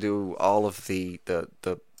they're going to do all of the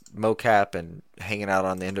mocap and hanging out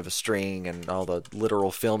on the end of a string and all the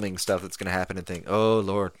literal filming stuff that's going to happen, and think, oh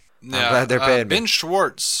Lord, I'm glad they're paying me. Ben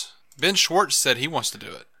Schwartz said he wants to do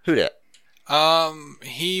it. Who did?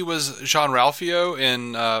 He was Jean-Ralphio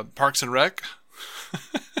in Parks and Rec.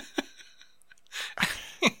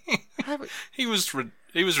 He was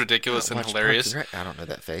ridiculous and hilarious. I don't know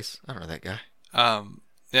that face. I don't know that guy.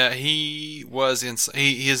 Yeah, he was in.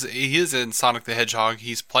 He is in Sonic the Hedgehog.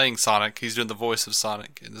 He's playing Sonic. He's doing the voice of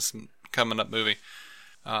Sonic in this coming up movie.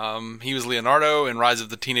 He was Leonardo in Rise of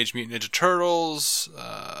the Teenage Mutant Ninja Turtles.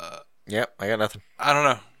 Yep, I got nothing. I don't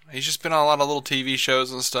know. He's just been on a lot of little TV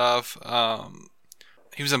shows and stuff.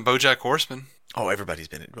 He was in BoJack Horseman. Oh, everybody's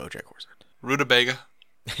been in BoJack Horseman. Rutabaga.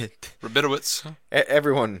 Rabinowitz.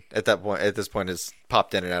 Everyone at this point has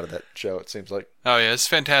popped in and out of that show, it seems like. Oh yeah, it's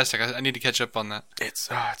fantastic. I need to catch up on that. It's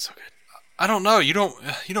so good. I don't know. You don't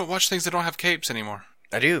watch things that don't have capes anymore.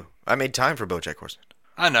 I do. I made time for BoJack Horseman.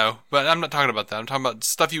 I know, but I'm not talking about that. I'm talking about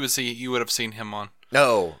stuff you would have seen him on.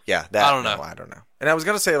 No, that I don't know. And I was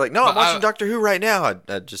gonna say I'm watching Doctor Who right now.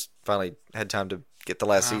 I just finally had time to get the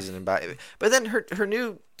last season and buy it. But then her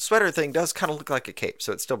new sweater thing does kind of look like a cape,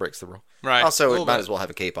 so it still breaks the rule. Right. Also, it might as well have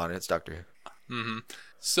a cape on it. It's Doctor Who. Mm-hmm.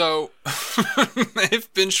 So,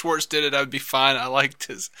 if Ben Schwartz did it, I would be fine. I liked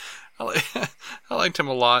him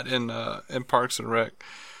a lot in Parks and Rec.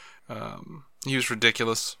 He was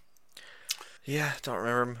ridiculous. Yeah, don't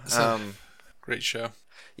remember him. Great show.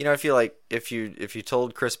 You know, I feel like if you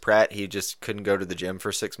told Chris Pratt he just couldn't go to the gym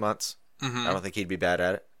for 6 months, I don't think he'd be bad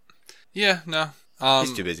at it. Yeah, no.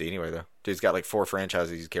 He's too busy anyway, though. Dude's got like 4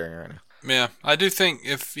 franchises he's carrying right now. Yeah, I do think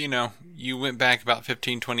if, you went back about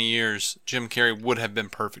 15, 20 years, Jim Carrey would have been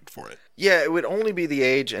perfect for it. Yeah, it would only be the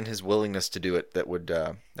age and his willingness to do it that would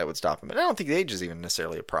stop him. But I don't think the age is even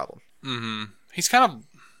necessarily a problem. Mm-hmm. He's gone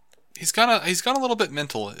a little bit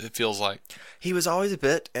mental, it feels like. He was always a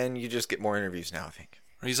bit, and you just get more interviews now, I think.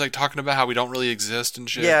 He's like talking about how we don't really exist and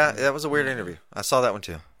shit. Yeah, that was a weird interview. I saw that one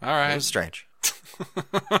too. All right. It was strange.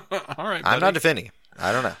 All right, buddy. I'm not defending him.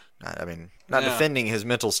 I don't know. I mean, not defending his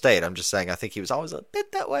mental state. I'm just saying I think he was always a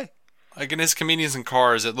bit that way. Like in his Comedians in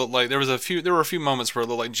Cars, it looked like there were a few moments where it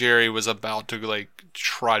looked like Jerry was about to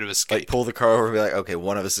try to escape. Like pull the car over and be like, okay,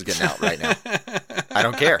 one of us is getting out right now. I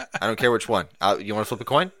don't care. I don't care which one. You want to flip a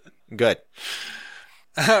coin? Good.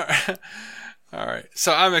 All right.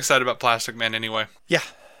 So I'm excited about Plastic Man anyway. Yeah.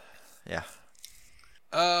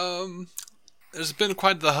 There's been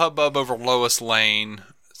quite the hubbub over Lois Lane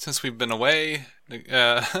since we've been away.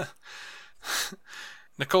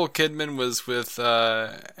 Nicole Kidman was with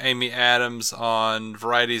Amy Adams on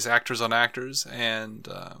Variety's Actors on Actors, and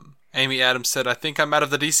Amy Adams said, "I think I'm out of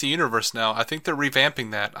the DC universe now. I think they're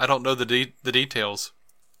revamping that. I don't know the details."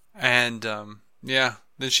 And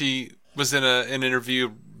then she was in an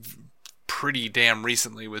interview pretty damn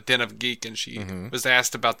recently with Den of Geek, and she was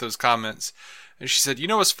asked about those comments, and she said, "You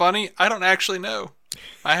know what's funny? I don't actually know.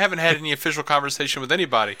 I haven't had any official conversation with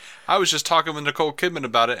anybody. I was just talking with Nicole Kidman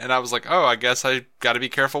about it, and I was like, oh, I guess I got to be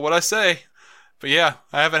careful what I say. But yeah,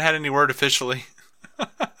 I haven't had any word officially."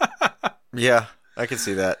 Yeah, I can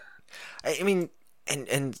see that. I mean,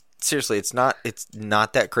 and seriously, it's not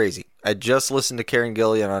that crazy. I just listened to Karen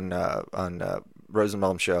Gillian on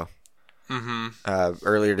Rosenbaum's show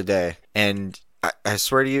earlier today, and I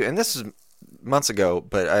swear to you, and this is months ago,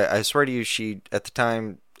 but I swear to you, she at the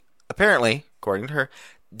time, apparently, according to her,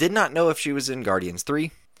 did not know if she was in Guardians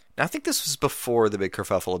 3. Now, I think this was before the big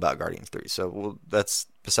kerfuffle about Guardians 3, so that's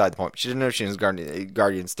beside the point. She didn't know she was in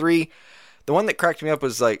Guardians 3. The one that cracked me up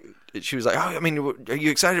was like, she was like, "Oh, I mean, are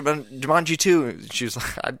you excited about Jumanji 2?" She was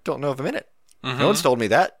like, "I don't know if I'm in it. No one's told me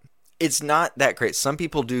that." It's not that great. Some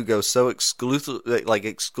people do go so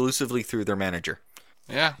exclusively through their manager.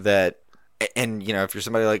 Yeah. That, and if you're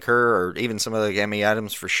somebody like her, or even somebody like Amy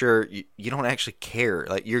Adams, for sure, you don't actually care.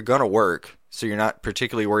 Like, you're gonna work, so you're not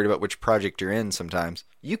particularly worried about which project you're in. Sometimes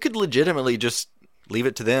you could legitimately just leave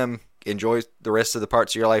it to them, enjoy the rest of the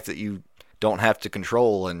parts of your life that you don't have to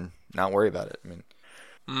control, and not worry about it. I mean,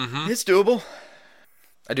 it's doable.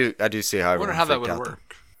 I do see how. I wonder how that would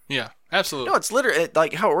work. Yeah, absolutely. No, it's literally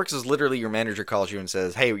like how it works is literally your manager calls you and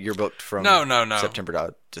says, "Hey, you're booked from September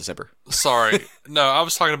to December." Sorry, no, I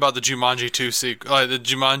was talking about the Jumanji 2 sequel, like the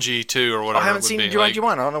Jumanji 2 or whatever. I haven't seen Jumanji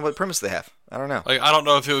 1. I don't know what premise they have. I don't know. Like, I don't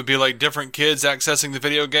know if it would be like different kids accessing the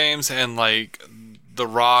video games, and like The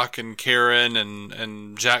Rock and Karen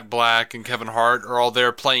and Jack Black and Kevin Hart are all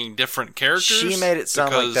there playing different characters. She made it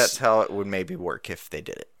sound like that's how it would maybe work if they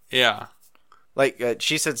did it. Yeah. Like,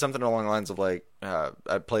 she said something along the lines of, like,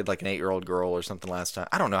 I played, like, an 8-year-old girl or something last time.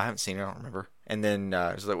 I don't know. I haven't seen it. I don't remember. And then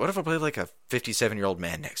she's like, what if I played, like, a 57-year-old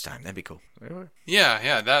man next time? That'd be cool.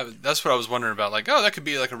 Yeah. That's what I was wondering about. Like, that could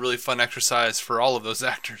be, like, a really fun exercise for all of those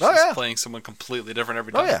actors. Playing someone completely different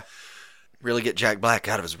every time. Oh, yeah. Really get Jack Black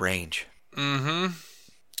out of his range. Mm-hmm.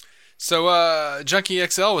 So, Junkie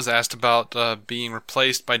XL was asked about being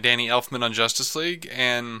replaced by Danny Elfman on Justice League,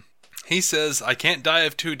 and he says, "I can't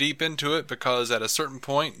dive too deep into it because at a certain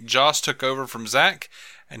point, Joss took over from Zach,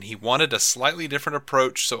 and he wanted a slightly different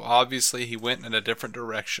approach, so obviously he went in a different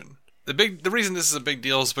direction." The reason this is a big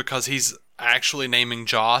deal is because he's actually naming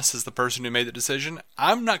Joss as the person who made the decision.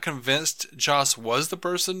 I'm not convinced Joss was the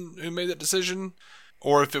person who made that decision,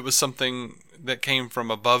 or if it was something that came from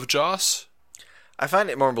above Joss. I find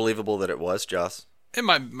it more believable that it was Joss. It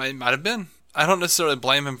might have been. I don't necessarily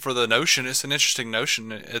blame him for the notion. It's an interesting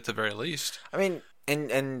notion at the very least. I mean,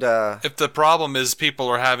 and if the problem is people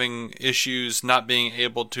are having issues not being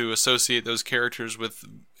able to associate those characters with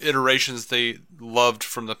iterations they loved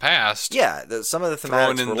from the past. Yeah, some of the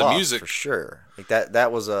thematics were lost, music for sure. Like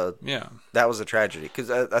that was a tragedy,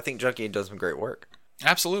 because I think Junkie does some great work.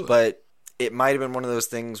 Absolutely. But it might have been one of those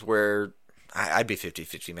things where I'd be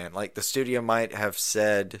 50-50, man. Like, the studio might have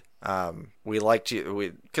said, We liked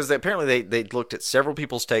you because apparently they looked at several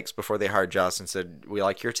people's takes before they hired Zsasz and said, we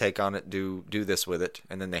like your take on it. Do this with it.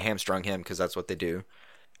 And then they hamstrung him because that's what they do.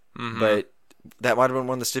 Mm-hmm. But that might have been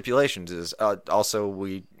one of the stipulations is also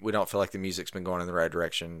we don't feel like the music's been going in the right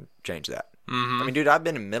direction. Change that. Mm-hmm. I mean, dude, I've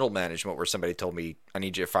been in middle management where somebody told me, I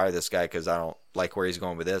need you to fire this guy because I don't like where he's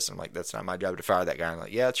going with this. I'm like, that's not my job to fire that guy. I'm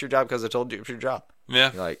like, yeah, it's your job because I told you it's your job.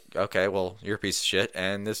 Yeah. You're like, okay, well, you're a piece of shit,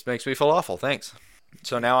 and this makes me feel awful. Thanks.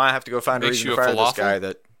 So now I have to go find a reason to fire this guy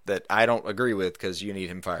that I don't agree with because you need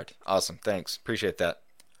him fired. Awesome. Thanks. Appreciate that.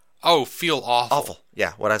 Oh, feel awful. Awful.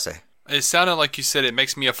 Yeah, what'd I say? It sounded like you said it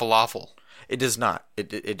makes me a falafel. It does not.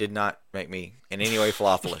 It did not make me in any way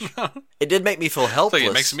falafelish. It did make me feel helpless.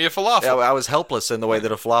 It makes me a falafel. Yeah, I was helpless in the way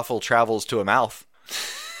that a falafel travels to a mouth.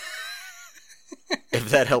 If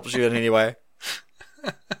that helps you in any way.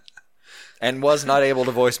 And was not able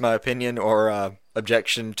to voice my opinion or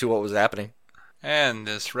objection to what was happening. And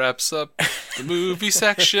this wraps up the movie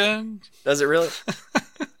section. Does it really?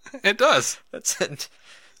 It does. That's not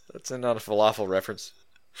a falafel reference.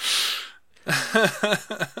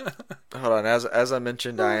 Hold on. As I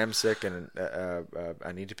mentioned, I am sick and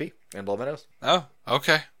I need to pee and blow my nose. Oh,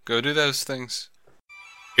 okay. Go do those things.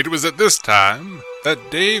 It was at this time that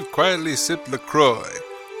Dave quietly sipped LaCroix,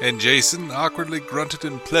 and Jason awkwardly grunted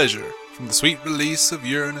in pleasure from the sweet release of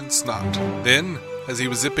urine and snot. Then, as he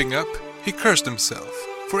was zipping up, he cursed himself,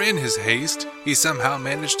 for in his haste, he somehow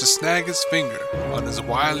managed to snag his finger on his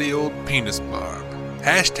wily old penis barb.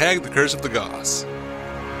 Hashtag the curse of the goss.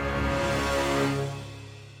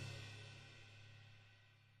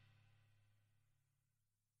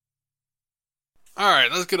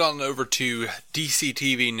 Alright, let's get on over to DC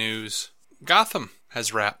TV news. Gotham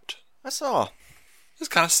has wrapped. I saw. It's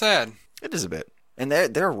kind of sad. It is a bit. And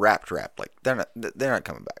they're wrapped. Like they're not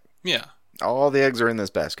coming back. Yeah. All the eggs are in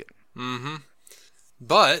this basket. Mm-hmm.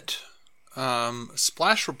 But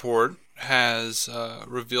Splash Report has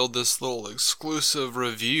revealed this little exclusive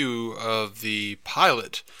review of the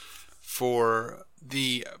pilot for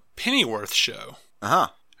the Pennyworth show. Uh-huh.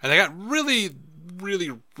 And they got really,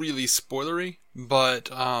 really, really spoilery. But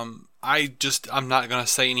I'm not going to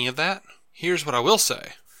say any of that. Here's what I will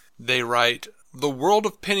say. They write, the world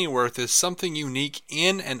of Pennyworth is something unique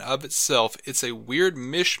in and of itself. It's a weird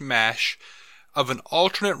mishmash of an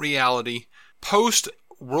alternate reality,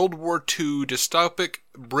 post-World War II dystopic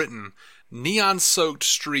Britain, neon-soaked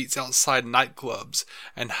streets outside nightclubs,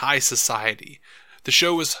 and high society. The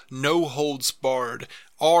show is no holds barred,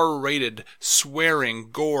 R-rated,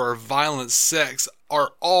 swearing, gore, violence, sex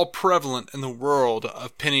are all prevalent in the world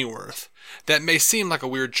of Pennyworth. That may seem like a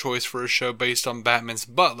weird choice for a show based on Batman's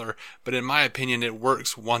butler, but in my opinion it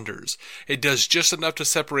works wonders. It does just enough to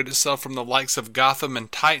separate itself from the likes of Gotham and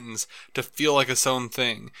Titans to feel like its own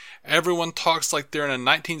thing. Everyone talks like they're in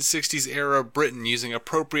a 1960s era Britain using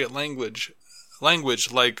appropriate language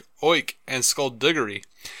like oik and skullduggery.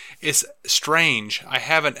 It's strange. I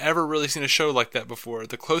haven't ever really seen a show like that before.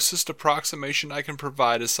 The closest approximation I can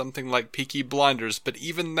provide is something like Peaky Blinders, but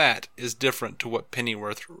even that is different to what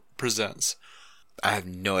Pennyworth presents. I have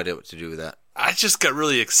no idea what to do with that. I just got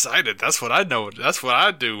really excited. That's what I know. That's what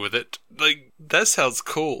I do with it. Like, that sounds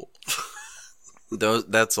cool.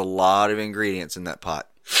 That's a lot of ingredients in that pot.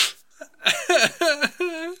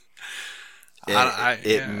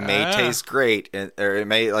 It may taste great, or it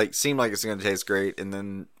may seem like it's going to taste great, and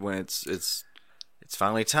then when it's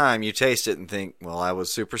finally time, you taste it and think, well, I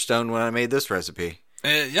was super stoned when I made this recipe.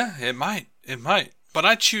 Yeah, it might. But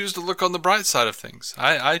I choose to look on the bright side of things.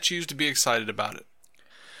 I choose to be excited about it.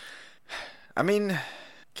 I mean,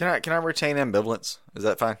 can I retain ambivalence? Is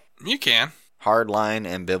that fine? You can. Hardline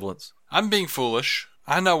ambivalence. I'm being foolish.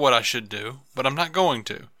 I know what I should do, but I'm not going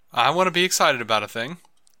to. I want to be excited about a thing.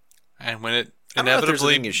 And when it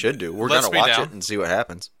inevitably you should do. We're going to watch it and see what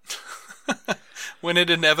happens. When it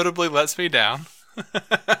inevitably lets me down.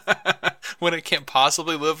 When it can't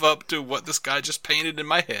possibly live up to what this guy just painted in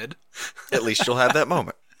my head. At least you'll have that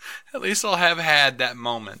moment. At least I'll have had that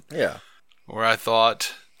moment. Yeah. Where I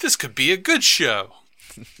thought, this could be a good show.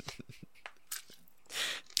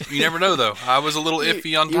 You never know, though. I was a little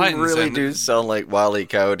iffy on Titans. You really do sound like Wile E.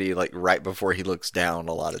 Coyote, right before he looks down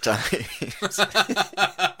a lot of times.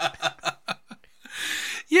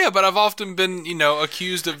 Yeah, but I've often been,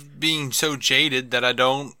 accused of being so jaded that I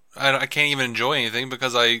can't even enjoy anything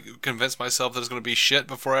because I convince myself that it's going to be shit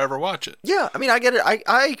before I ever watch it. Yeah, I mean, I get it.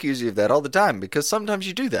 I accuse you of that all the time because sometimes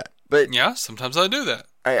you do that. But yeah, sometimes I do that.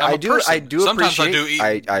 I do sometimes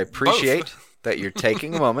appreciate. I appreciate that you're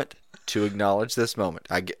taking a moment to acknowledge this moment.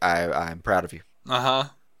 I'm proud of you. Uh-huh.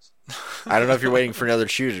 I don't know if you're waiting for another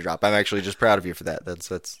shoe to drop. I'm actually just proud of you for that.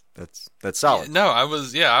 That's solid. No, I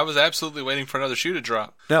was absolutely waiting for another shoe to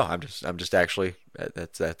drop. No, I'm just actually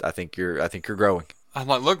I think you're growing. I'm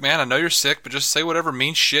like, look, man, I know you're sick, but just say whatever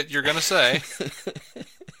mean shit you're gonna say.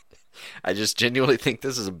 I just genuinely think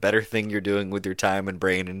this is a better thing you're doing with your time and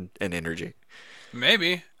brain and energy.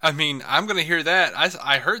 Maybe. I mean, I'm going to hear that.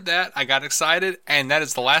 I heard that. I got excited, and that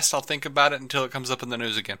is the last I'll think about it until it comes up in the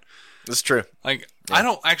news again. That's true. Like, yeah. I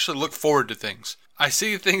don't actually look forward to things. I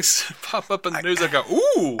see things pop up in the news, I go,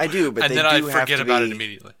 ooh! I do, but and then I forget about it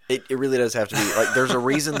immediately. It really does have to be. Like, there's a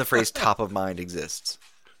reason the phrase top of mind exists.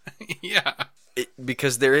 Yeah.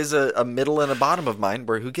 Because there is a middle and a bottom of mind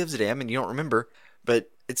where who gives a damn and you don't remember.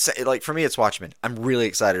 But it's like, for me, it's Watchmen. I'm really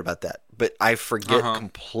excited about that. But I forget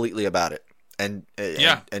completely about it. And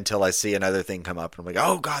until I see another thing come up, and I'm like,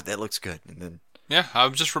 "Oh God, that looks good." And then I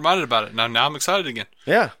was just reminded about it. Now I'm excited again.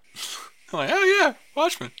 Yeah, I'm like, "Oh yeah,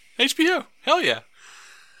 Watchmen, HBO, hell yeah!"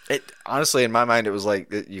 It honestly, in my mind, it was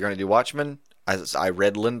like you're going to do Watchmen. I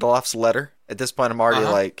read Lindelof's letter. At this point, I'm already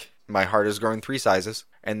like, my heart is growing 3 sizes.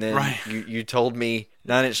 And then you told me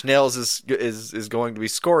Nine Inch Nails is going to be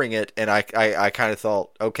scoring it, and I kind of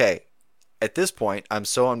thought, okay, at this point, I'm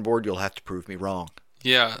so on board. You'll have to prove me wrong.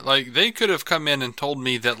 Yeah, like, they could have come in and told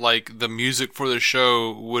me that, like, the music for the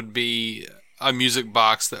show would be a music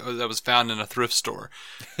box that was found in a thrift store.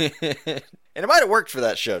 And it might have worked for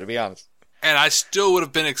that show, to be honest. And I still would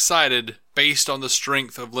have been excited based on the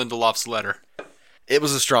strength of Lindelof's letter. It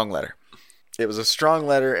was a strong letter.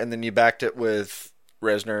 And then you backed it with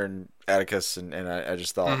Reznor and Atticus, and I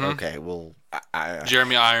just thought, okay, well...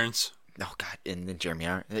 Jeremy Irons. Oh, God, and then Jeremy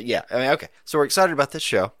Irons. Yeah, I mean, okay. So we're excited about this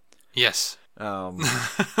show. Yes.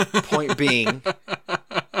 Point being,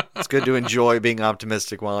 it's good to enjoy being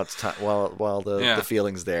optimistic while it's while the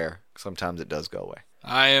feeling's there. Sometimes it does go away.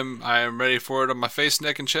 I am ready for it on my face,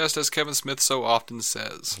 neck, and chest, as Kevin Smith so often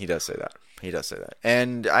says. He does say that.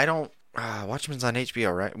 And I don't... Watchmen's on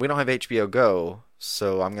HBO, right? We don't have HBO Go,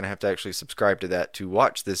 so I'm going to have to actually subscribe to that to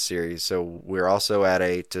watch this series. So we're also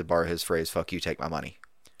at to borrow his phrase, fuck you, take my money.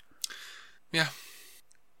 Yeah.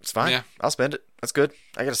 It's fine. Yeah. I'll spend it. That's good.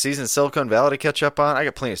 I got a season of Silicon Valley to catch up on. I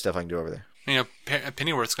got plenty of stuff I can do over there. You know,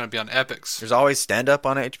 Pennyworth's going to be on Epics. There's always stand-up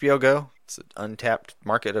on HBO Go. It's an untapped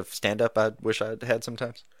market of stand-up I wish I had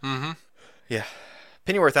sometimes. Mm-hmm. Yeah.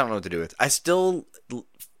 Pennyworth, I don't know what to do with. I still,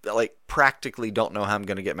 practically don't know how I'm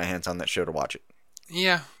going to get my hands on that show to watch it.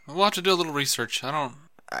 Yeah. We'll have to do a little research. I don't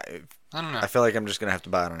know. I feel like I'm just going to have to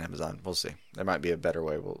buy it on Amazon. We'll see. There might be a better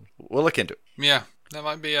way. We'll look into it. Yeah. That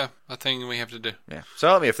might be a thing we have to do. Yeah. So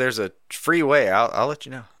tell me if there's a free way. I'll let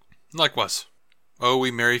you know. Likewise. Oh,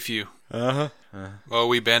 we marry few. Oh,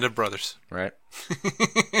 we band of brothers. Right.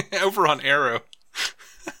 Over on Arrow.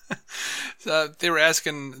 They were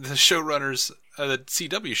asking the showrunners, the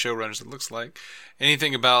CW showrunners, it looks like,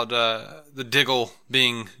 anything about the Diggle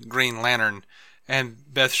being Green Lantern. And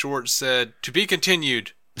Beth Schwartz said, "To be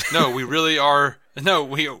continued. No, we really are. No,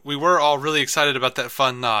 we were all really excited about that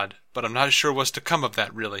fun nod. But I'm not sure what's to come of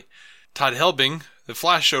that, really." Todd Helbing, the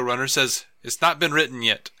Flash showrunner, says, "It's not been written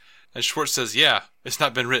yet." And Schwartz says, "Yeah, it's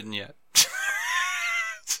not been written yet."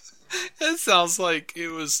 It sounds like it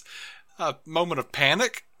was a moment of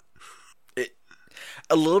panic.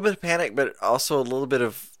 A little bit of panic, but also a little bit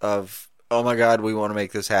of oh my God, we want to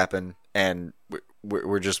make this happen, and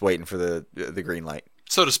we're just waiting for the green light.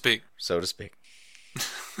 So to speak.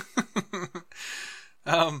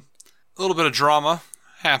 A little bit of drama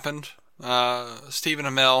happened. Stephen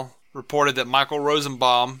Amell reported that Michael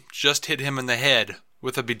Rosenbaum just hit him in the head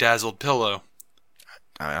with a bedazzled pillow.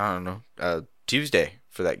 I don't know. Tuesday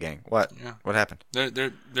for that gang. What? Yeah. What happened?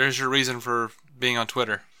 There's your reason for being on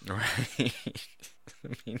Twitter. Right.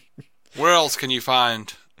 Where else can you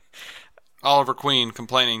find Oliver Queen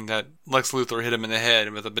complaining that Lex Luthor hit him in the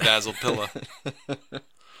head with a bedazzled pillow?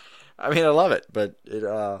 I mean, I love it, but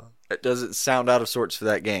it doesn't sound out of sorts for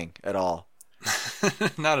that gang at all.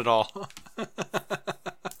 Not at all.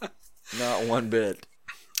 Not one bit.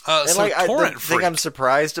 And so the thing I'm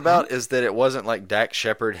surprised about is that it wasn't like Dak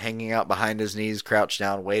Shepard hanging out behind his knees, crouched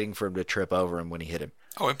down, waiting for him to trip over him when he hit him.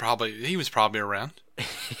 Oh, he was probably around.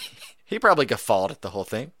 He probably guffawed at the whole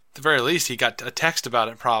thing. At the very least, he got a text about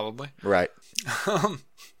it, probably. Right.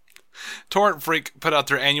 Torrent Freak put out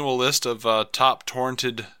their annual list of top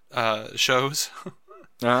torrented shows.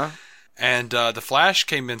 Uh-huh. And The Flash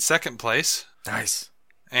came in second place. Nice.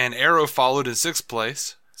 And Arrow followed in sixth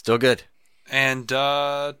place. Still good. And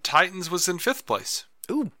Titans was in fifth place.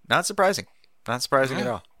 Ooh, not surprising. Not surprising at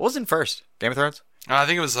all. What was in first? Game of Thrones? I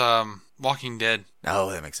think it was Walking Dead.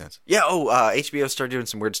 Oh, that makes sense. Yeah. Oh, HBO started doing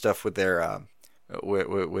some weird stuff with their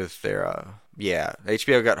with their Yeah.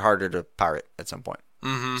 HBO got harder to pirate at some point.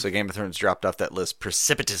 Mm-hmm. So Game of Thrones dropped off that list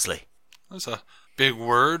precipitously. That's a big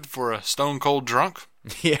word for a stone cold drunk.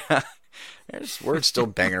 Yeah. There's words still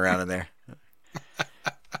banging around in there.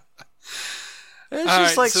 It's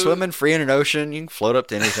just like swimming free in an ocean. You can float up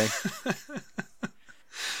to anything.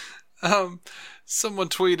 Someone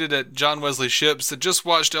tweeted at John Wesley Shipp that just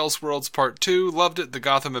watched Elseworlds Part 2, loved it, the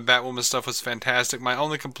Gotham and Batwoman stuff was fantastic. My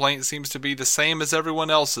only complaint seems to be the same as everyone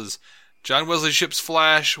else's. John Wesley Shipp's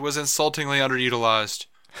Flash was insultingly underutilized.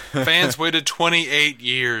 Fans waited 28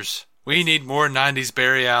 years. We need more 90s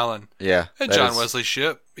Barry Allen. Yeah. And John Wesley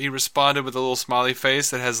Shipp, he responded with a little smiley face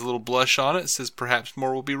that has a little blush on it, says perhaps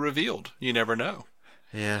more will be revealed. You never know.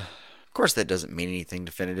 Yeah. Of course that doesn't mean anything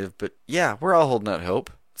definitive, but yeah, we're all holding out hope.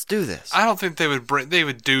 Let's do this. I don't think they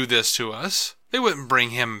would do this to us. They wouldn't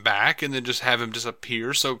bring him back and then just have him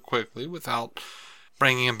disappear so quickly without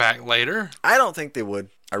bringing him back later. I don't think they would.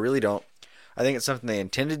 I really don't. I think it's something they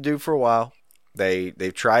intended to do for a while.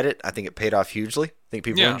 They've tried it. I think it paid off hugely. I think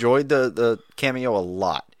people enjoyed the cameo a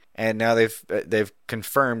lot. And now they've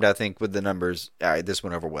confirmed, I think, with the numbers, all right, this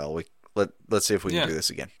went over well. Let's see if we can do this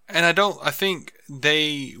again. And I think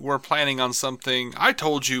they were planning on something. I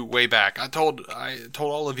told you way back. I told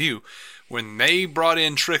all of you when they brought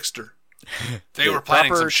in Trickster. They were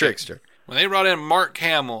planning some Trickster. Shit. When they brought in Mark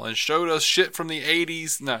Hamill and showed us shit from the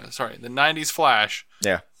 90s Flash.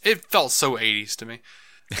 Yeah. It felt so 80s to me.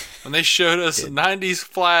 When they showed us 90s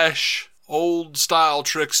Flash, old style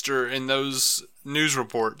Trickster in those news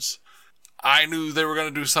reports, I knew they were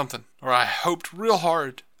going to do something, or I hoped real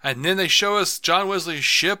hard. And then they show us John Wesley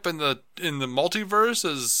Shipp in the multiverse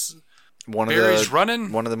as Barry's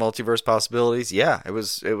running. One of the multiverse possibilities. Yeah,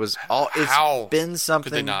 it's been something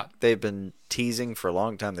could they not? They've been teasing for a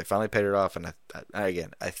long time. They finally paid it off, and I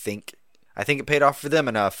think it paid off for them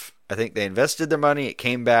enough. I think they invested their money. It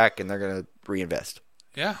came back, and they're going to reinvest.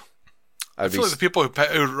 Yeah. I feel like the people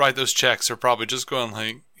who write those checks are probably just going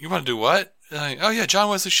like, "You want to do what?" Like, "Oh yeah, John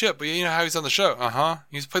Wesley Shipp. But you know how he's on the show?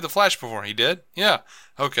 He's played the Flash before. He did. Yeah.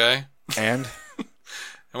 Okay. And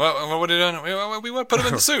what did he do? We want to put him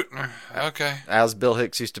in the suit. Okay. As Bill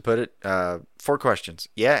Hicks used to put it, 4 questions.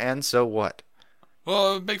 Yeah, and so what?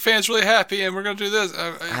 Well, big fan's really happy, and we're gonna do this.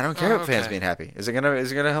 I don't care about fans being happy. Is it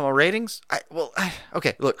gonna have more ratings?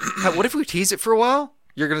 Okay. Look, what if we tease it for a while?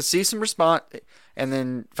 You're gonna see some response, and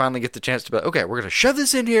then finally get the chance to be like, okay, we're gonna shove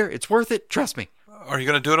this in here. It's worth it. Trust me. Are you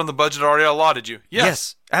gonna do it on the budget already allotted you?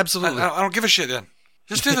 Yes, absolutely. I don't give a shit then.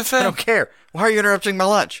 Just do the thing. I don't care. Why are you interrupting my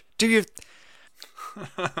lunch? Do you?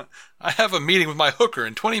 I have a meeting with my hooker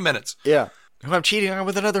in 20 minutes. Yeah. Who I'm cheating on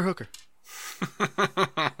with another hooker.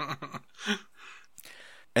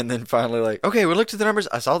 And then finally, like, okay, we looked at the numbers.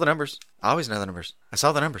 I saw the numbers. I always know the numbers. I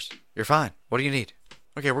saw the numbers. You're fine. What do you need?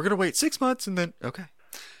 Okay, we're going to wait 6 months and then, okay.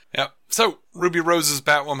 Yep. So, Ruby Rose's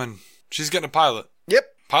Batwoman. She's getting a pilot. Yep.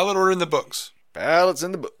 Pilot order in the books. Pilot's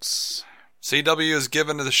in the books. CW has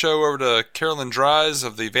given the show over to Carolyn Dries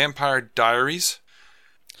of the Vampire Diaries.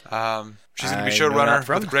 She's going to be showrunner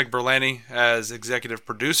with Greg Berlanti as executive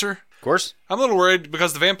producer. Of course. I'm a little worried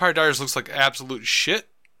because the Vampire Diaries looks like absolute shit.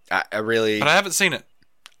 I really... But I haven't seen it.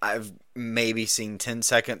 I've maybe seen 10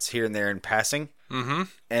 seconds here and there in passing. Mm-hmm.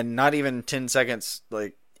 And not even 10 seconds,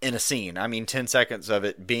 like, in a scene. I mean 10 seconds of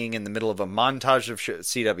it being in the middle of a montage of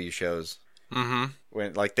CW shows. Mm-hmm.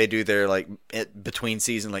 When, like, they do their, like, between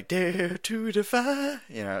season, like, Dare to Defy.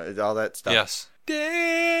 You know, all that stuff. Yes.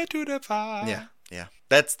 Dare to Defy. Yeah. Yeah.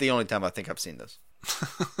 That's the only time I think I've seen this.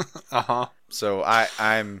 Uh-huh. So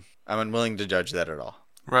I'm unwilling to judge that at all.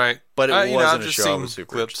 Right. But it wasn't I've a just show seen I was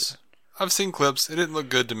super clips. interested. I've seen clips. It didn't look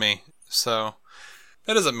good to me. So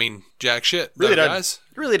that doesn't mean jack shit. Really though, done. Guys.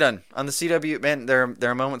 Really done. On the CW, man, there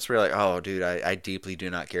are moments where you're like, oh, dude, I deeply do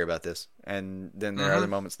not care about this. And then there are other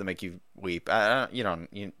moments that make you weep.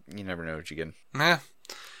 You never know what you're getting. Yeah.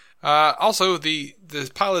 Also, the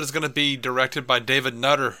pilot is going to be directed by David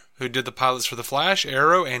Nutter, who did the pilots for The Flash,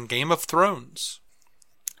 Arrow, and Game of Thrones.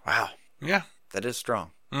 Wow. Yeah. That is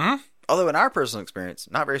strong. Mm-hmm. Although in our personal experience,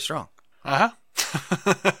 not very strong. Uh-huh.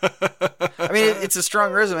 I mean, it's a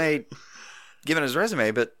strong resume, given his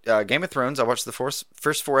resume, but Game of Thrones, I watched the first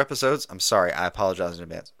 4 episodes. I'm sorry, I apologize in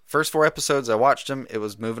advance. First 4 episodes, I watched them. It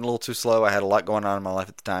was moving a little too slow. I had a lot going on in my life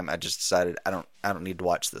at the time. I just decided I don't need to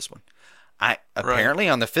watch this one. Apparently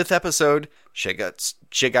on the 5th episode, shit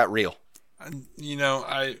got real. You know,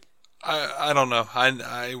 I don't know.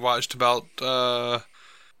 I watched about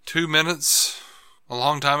 2 minutes a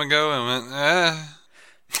long time ago and went, eh.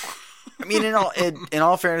 I mean, in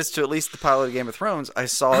all fairness to at least the pilot of Game of Thrones, I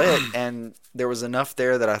saw it, and there was enough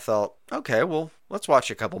there that I thought, okay, well, let's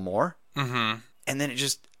watch a couple more. Mm-hmm. And then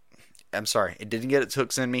I'm sorry, it didn't get its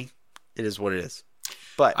hooks in me. it is what it is.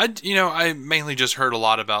 But I mainly just heard a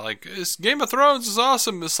lot about like Game of Thrones is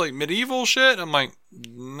awesome. It's like medieval shit. I'm like,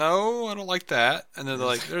 no, I don't like that. And then they're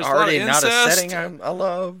like, there's already a lot of incest. not a setting I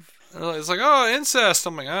love. It's like, oh, incest.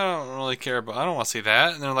 I'm like, I don't really care, but I don't want to see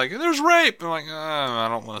that. And they're like, there's rape. I'm like, I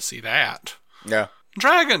don't want to see that. Yeah.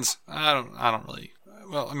 Dragons. I don't really.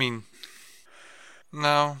 Well, I mean,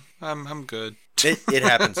 no, I'm good. It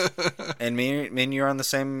happens, and me and you're in the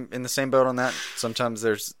same boat on that. Sometimes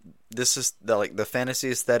the fantasy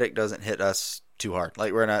aesthetic doesn't hit us too hard.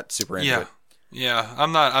 Like we're not super into it. Yeah,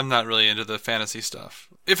 I'm not really into the fantasy stuff.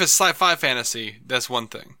 If it's sci-fi fantasy, that's one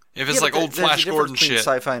thing. If it's like old Flash Gordon shit,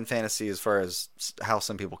 sci-fi and fantasy as far as how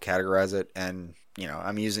some people categorize it, and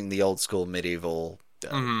I'm using the old school medieval,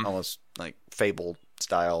 almost like fable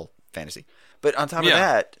style fantasy. But on top of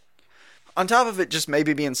that, on top of it just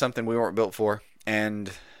maybe being something we weren't built for, and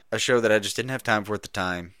a show that I just didn't have time for at the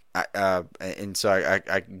time, and so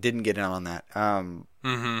I didn't get in on that.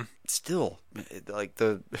 Still, like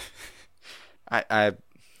I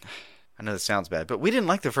know this sounds bad, but we didn't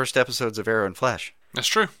like the first episodes of Arrow and Flash. That's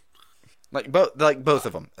true. Like both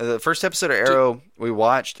of them. The first episode of Arrow we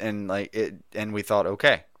watched, and we thought,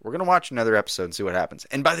 okay, we're gonna watch another episode and see what happens.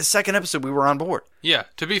 And by the second episode, we were on board. Yeah.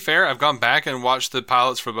 To be fair, I've gone back and watched the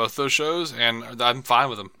pilots for both those shows, and I'm fine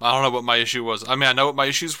with them. I don't know what my issue was. I mean, I know what my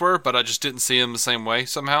issues were, but I just didn't see them the same way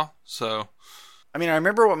somehow. So, I mean, I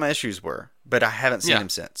remember what my issues were, but I haven't seen them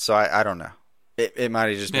since, so I don't know. It might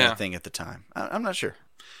have just been a thing at the time. I'm not sure.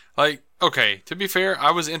 Like, okay, to be fair, I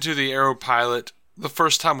was into the Arrow pilot the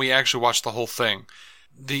first time we actually watched the whole thing.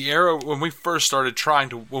 The Arrow, when we first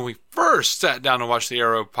sat down to watch the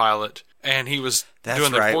Arrow pilot, and he was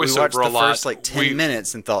doing the voiceover we watched a the lot. First 10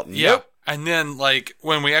 minutes and thought, nope. Yeah, and then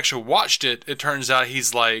when we actually watched it, it turns out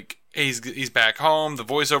he's back home. The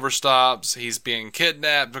voiceover stops. He's being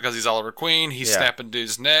kidnapped because he's Oliver Queen. He's snapping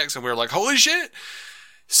dudes' necks, and we were like, holy shit!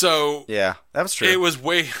 So yeah, that was true. It was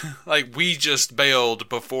way we just bailed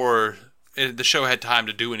before the show had time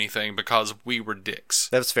to do anything because we were dicks.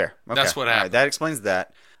 That's fair. Okay. That's what happened. Right, that explains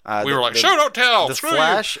that. We were like, show don't tell. The Screw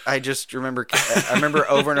Flash, you. I just remember. I remember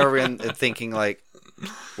over and over again thinking like,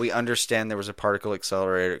 we understand there was a particle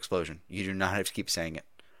accelerator explosion. You do not have to keep saying it.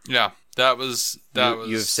 Yeah, that was.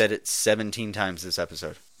 You've said it 17 times this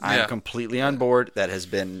episode. I am completely on board. That has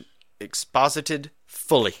been exposited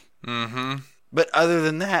fully. Mm-hmm. But other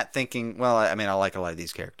than that, thinking, well, I mean, I like a lot of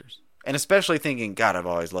these characters. And especially thinking, God, I've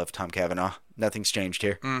always loved Tom Cavanaugh. Nothing's changed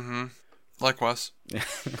here. Mm-hmm. Likewise.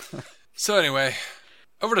 So anyway,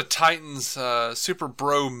 over to Titans Super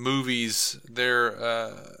Bro Movies.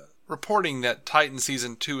 They're reporting that Titan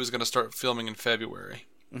Season 2 is going to start filming in February.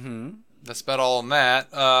 Mm-hmm. That's about all on that.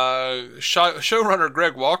 Showrunner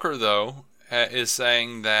Greg Walker, though, is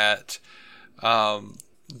saying that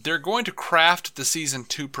they're going to craft the Season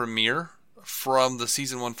 2 premiere from the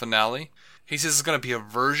Season 1 finale. He says it's going to be a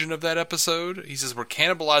version of that episode. He says we're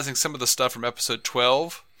cannibalizing some of the stuff from episode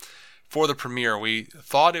 12 for the premiere. We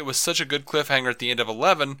thought it was such a good cliffhanger at the end of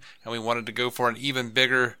 11, and we wanted to go for an even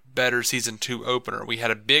bigger, better Season 2 opener. We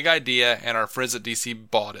had a big idea, and our friends at DC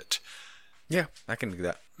bought it. Yeah, I can do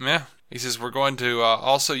that. Yeah. He says we're going to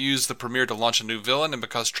also use the premiere to launch a new villain, and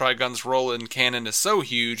because Trigun's role in canon is so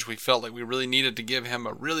huge, we felt like we really needed to give him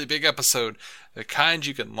a really big episode, the kind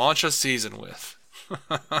you can launch a season with.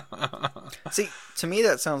 See, to me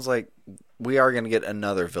that sounds like we are going to get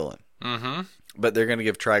another villain. Mm-hmm. But they're going to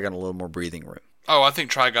give Trigun a little more breathing room. Oh, I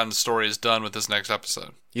think Trigun's story is done with this next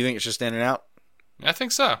episode. You think it's just in and out? I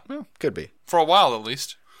think so. Well, could be. For a while, at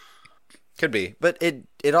least. Could be. But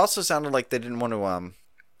it also sounded like they didn't want to...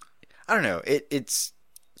 I don't know. It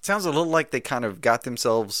sounds a little like they kind of got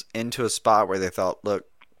themselves into a spot where they thought, look,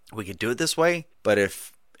 we could do it this way, but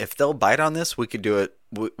if they'll bite on this, we could do it.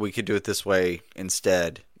 We could do it this way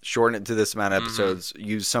instead. Shorten it to this amount of episodes.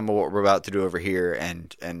 Use some of what we're about to do over here,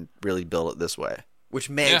 and really build it this way. Which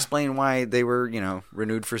may explain why they were,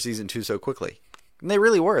 renewed for season 2 so quickly. And they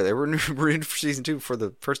really were. They were renewed for season 2 before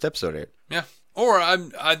the first episode aired. Yeah. Or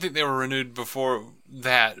I think they were renewed before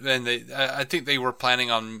that, and I think they were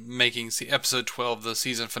planning on making episode 12 the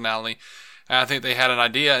season finale. And I think they had an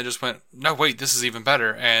idea and just went, no, wait, this is even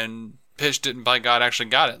better, and pitched it, and by God, actually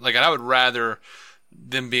got it. Like, and I would rather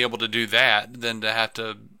them be able to do that than to have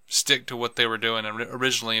to stick to what they were doing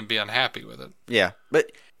originally and be unhappy with it. Yeah,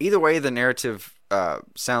 but either way, the narrative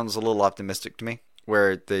sounds a little optimistic to me,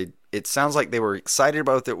 where it sounds like they were excited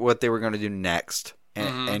about what they were going to do next.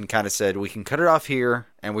 And kind of said, we can cut it off here,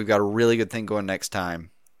 and we've got a really good thing going next time.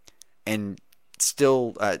 And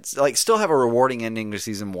still have a rewarding ending to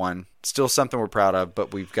season 1. Still something we're proud of,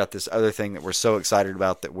 but we've got this other thing that we're so excited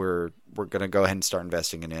about that we're going to go ahead and start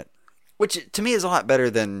investing in it. Which, to me, is a lot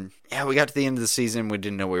better than, we got to the end of the season, we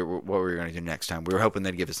didn't know what we were going to do next time. We were hoping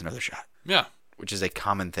they'd give us another shot. Yeah. Which is a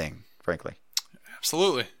common thing, frankly.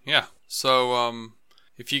 Absolutely, yeah. So,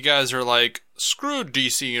 if you guys are like, screw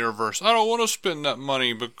DC Universe, I don't want to spend that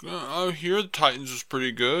money, but I hear the Titans was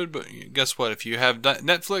pretty good, but guess what? If you have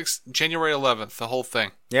Netflix, January 11th, the whole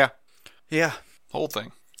thing. Yeah. Yeah. Whole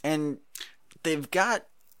thing. And they've got,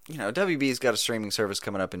 WB's got a streaming service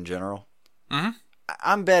coming up in general. Mm-hmm.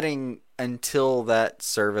 I'm betting until that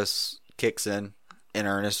service kicks in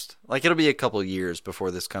earnest, like it'll be a couple years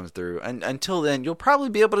before this comes through. And until then, you'll probably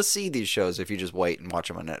be able to see these shows if you just wait and watch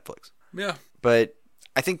them on Netflix. Yeah. But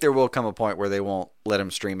I think there will come a point where they won't let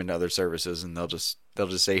them stream into other services, and they'll just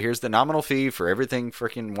say, here's the nominal fee for everything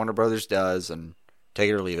freaking Warner Brothers does, and take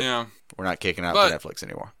it or leave it. Yeah. We're not kicking out to Netflix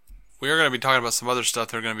anymore. We are going to be talking about some other stuff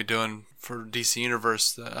they're going to be doing for DC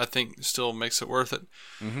Universe that I think still makes it worth it.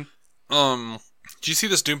 Mm-hmm. Did you see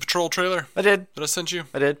this Doom Patrol trailer? I did. That I sent you?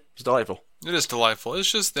 I did. It's delightful. It is delightful.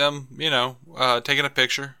 It's just them, taking a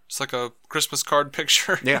picture. It's like a Christmas card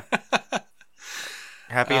picture. Yeah.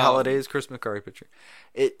 Happy Holidays Christmas card picture.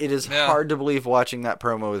 It is hard to believe watching that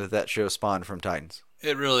promo that show spawned from Titans.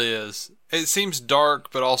 It really is. It seems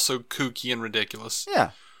dark, but also kooky and ridiculous.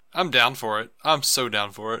 Yeah. I'm down for it. I'm so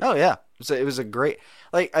down for it. Oh, yeah. So it was a great...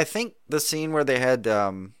 I think the scene where they had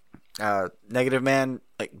Negative Man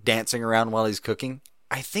dancing around while he's cooking,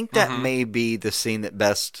 I think that may be the scene that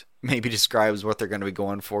best maybe describes what they're going to be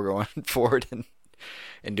going forward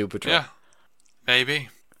in Doom Patrol. Yeah, maybe.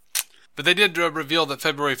 But they did reveal that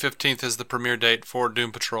February 15th is the premiere date for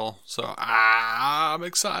Doom Patrol, so I'm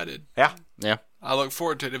excited. Yeah, yeah. I look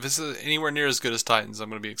forward to it. If it's anywhere near as good as Titans, I'm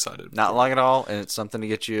going to be excited. Not long at all, and it's something to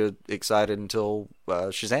get you excited until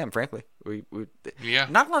Shazam, frankly. We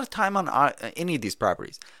not a lot of time on any of these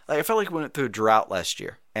properties. I felt like we went through a drought last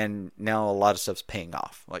year, and now a lot of stuff's paying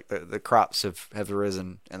off. Like the crops have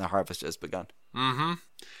arisen, and the harvest has begun. Mm-hmm.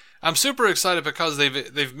 I'm super excited because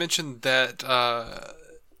they've mentioned that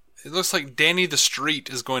it looks like Danny the Street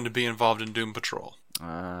is going to be involved in Doom Patrol.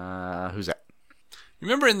 Who's that?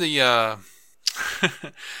 Remember in the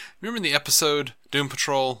episode Doom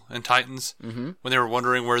Patrol and Titans when they were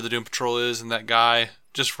wondering where the Doom Patrol is, and that guy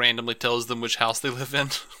just randomly tells them which house they live in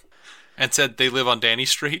and said they live on Danny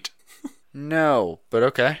Street? No, but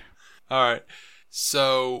okay. All right.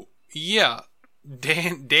 So, yeah,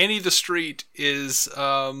 Danny the Street is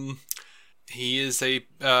he is a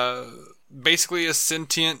basically a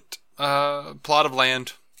sentient plot of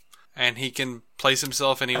land, and he can place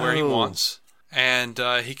himself anywhere he wants. And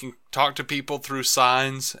he can talk to people through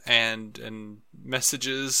signs and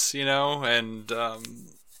messages, and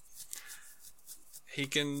he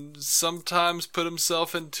can sometimes put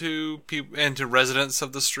himself into residents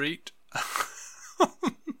of the street.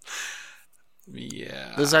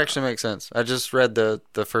 Yeah, this actually makes sense. I just read the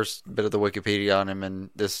first bit of the Wikipedia on him,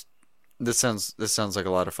 and this sounds like a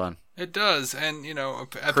lot of fun. It does, and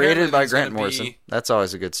created by Grant Morrison. That's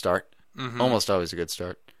always a good start. Mm-hmm. Almost always a good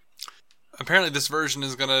start. Apparently, this version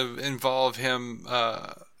is going to involve him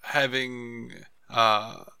having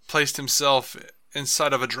placed himself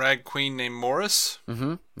inside of a drag queen named Morris.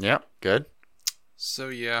 Mm-hmm. Yeah, good. So,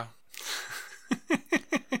 yeah.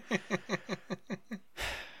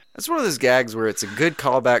 That's one of those gags where it's a good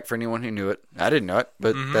callback for anyone who knew it. I didn't know it,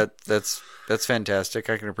 but that's fantastic.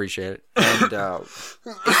 I can appreciate it. And it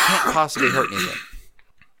can't possibly hurt anything.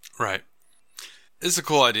 Right. It's a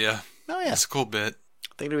cool idea. Oh, yeah. It's a cool bit.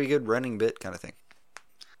 I think it'll be a good running bit kind of thing.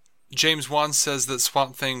 James Wan says that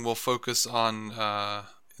Swamp Thing will focus on...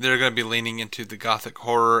 they're going to be leaning into the gothic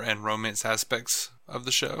horror and romance aspects of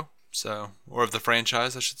the show. Or of the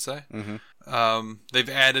franchise, I should say. Mm-hmm. They've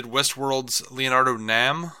added Westworld's Leonardo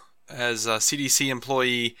Nam as CDC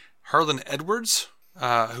employee Harlan Edwards,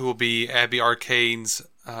 who will be Abby Arcane's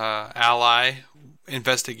ally,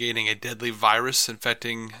 investigating a deadly virus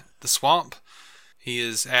infecting the swamp. He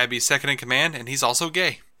is Abby's second in command, and he's also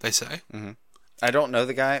gay, they say. Mm-hmm. I don't know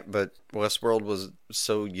the guy, but Westworld was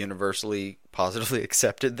so universally positively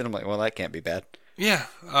accepted that I'm like, well, that can't be bad. Yeah,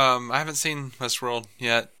 I haven't seen Westworld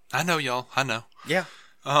yet. I know, y'all. I know. Yeah.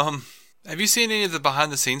 Have you seen any of the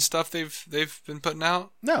behind-the-scenes stuff they've been putting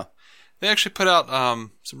out? No. They actually put out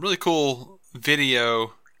some really cool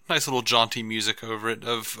video, nice little jaunty music over it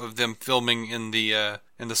of them filming in the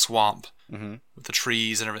swamp with the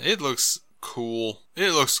trees and everything. It looks cool.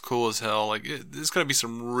 It looks cool as hell. Like there's gonna be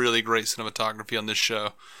some really great cinematography on this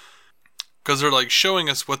show because they're like showing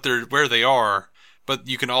us where they are, but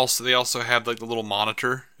they also have like the little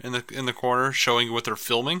monitor in the corner showing you what they're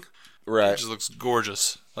filming. Right. It just looks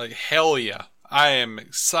gorgeous. Like hell yeah. I am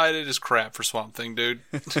excited as crap for Swamp Thing, dude.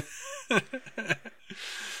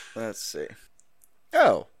 Let's see.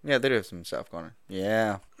 Oh, yeah, they do have some stuff going on.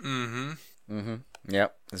 Yeah.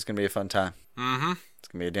 Yep, it's going to be a fun time. It's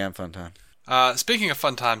going to be a damn fun time. Speaking of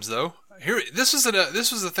fun times, though, this was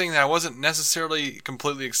a thing that I wasn't necessarily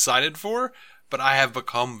completely excited for, but I have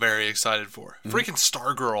become very excited for. Freaking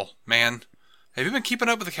Stargirl, man. Have you been keeping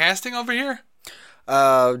up with the casting over here?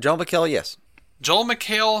 Joel McHale, yes. Joel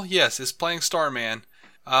McHale, yes, is playing Starman.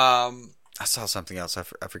 I saw something else. I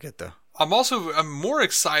forget, though. I'm more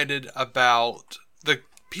excited about the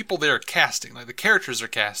people they're casting, like the characters they're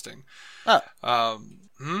casting. Oh.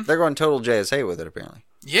 They're going total JSA with it, apparently.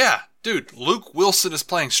 Yeah, dude, Luke Wilson is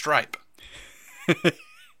playing Stripe.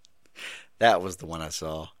 That was the one I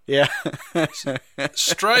saw. Yeah.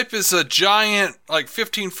 Stripe is a giant, like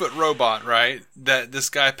 15-foot robot, right? That this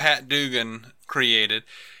guy Pat Dugan created.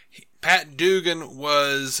 Pat Dugan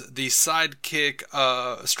was the sidekick,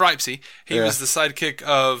 Stripesy. He was the sidekick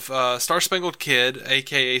of Star Spangled Kid,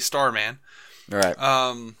 a.k.a. Starman. Right.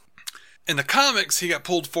 In the comics, he got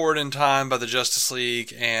pulled forward in time by the Justice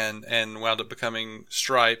League and wound up becoming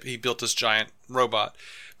Stripe. He built this giant robot.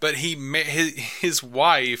 But his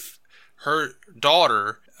wife, her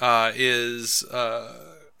daughter, is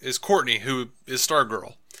Courtney, who is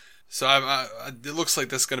Stargirl. So it looks like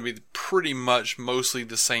that's going to be pretty much mostly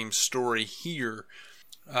the same story here.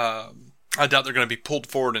 I doubt they're going to be pulled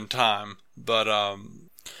forward in time, but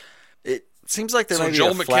it seems like there may be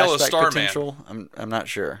Joel a McHale is flashback Starman. potential. I'm not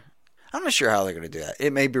sure. I'm not sure how they're going to do that.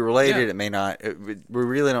 It may be related. It may not. We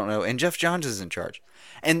really don't know. And Jeff Johns is in charge,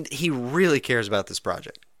 and he really cares about this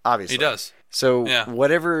project. Obviously, he does. So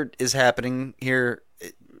whatever is happening here,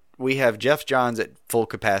 we have Jeff Johns at full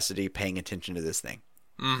capacity paying attention to this thing.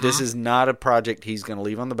 This is not a project he's going to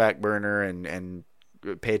leave on the back burner and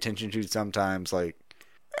pay attention to sometimes. Like,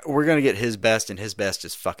 we're going to get his best, and his best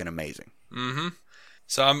is fucking amazing.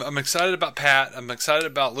 So I'm excited about Pat. I'm excited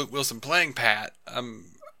about Luke Wilson playing Pat.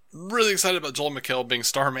 I'm really excited about Joel McHale being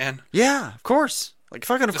Starman. Yeah, of course. Like,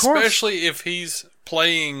 fucking of course. Especially if he's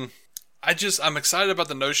playing... I'm excited about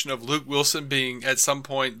the notion of Luke Wilson being, at some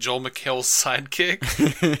point, Joel McHale's sidekick.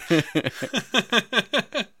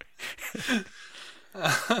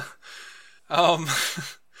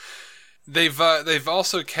 They've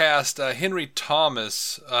also cast Henry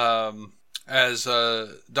Thomas as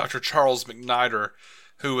Dr. Charles McNider,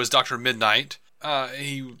 who was Dr. Mid-Nite.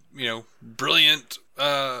 He, brilliant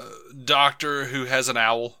doctor who has an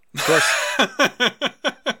owl. Of course.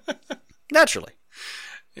 Naturally.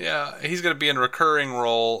 Yeah, he's going to be in a recurring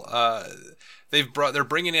role. They're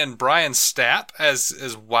bringing in Brian Stapf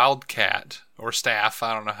as Wildcat or Stapf.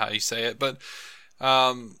 I don't know how you say it, but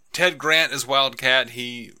Ted Grant as Wildcat.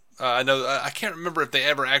 I can't remember if they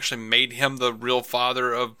ever actually made him the real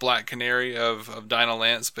father of Black Canary of Dinah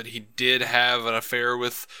Lance, but he did have an affair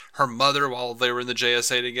with her mother while they were in the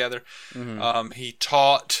JSA together. He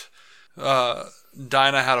taught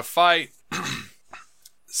Dinah how to fight.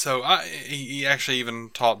 So he actually even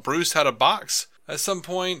taught Bruce how to box at some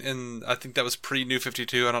point, and I think that was pre-New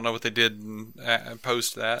 52. I don't know what they did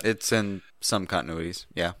post that. It's in some continuities,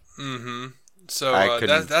 yeah. So I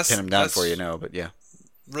couldn't that's pin him down for you, but yeah.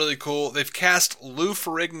 Really cool. They've cast Lou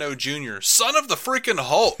Ferrigno Jr., son of the freaking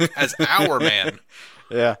Hulk, as Hourman.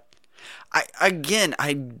 Yeah.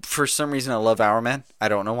 I for some reason I love Hourman. I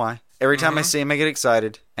don't know why. Every time I see him, I get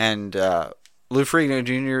excited, and Lou Ferrigno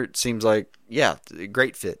Jr. seems like, yeah,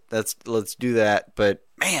 great fit. Let's do that. But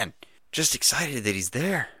man, just excited that he's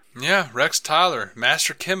there. Yeah, Rex Tyler,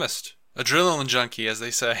 master chemist, adrenaline junkie, as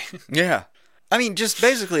they say. Yeah, I mean, just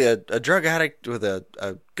basically a drug addict with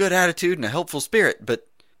a good attitude and a helpful spirit. But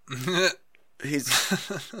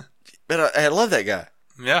but I love that guy.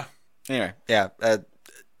 Yeah. Anyway, yeah.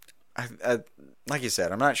 I like you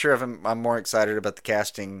said, I'm not sure if I'm more excited about the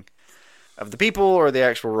casting of the people or the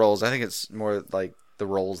actual roles. I think it's more like the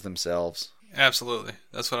roles themselves. Absolutely.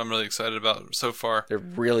 That's what I'm really excited about so far. They're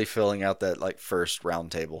really filling out that like first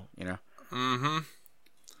round table, And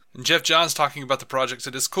Jeff Johns talking about the project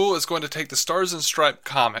said, "It's cool. It's going to take the Stars and Stripe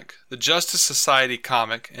comic, the Justice Society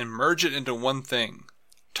comic, and merge it into one thing.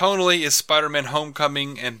 Tonally is Spider-Man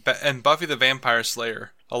Homecoming and Buffy the Vampire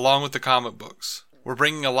Slayer, along with the comic books. We're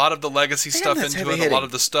bringing a lot of the legacy stuff into it, a lot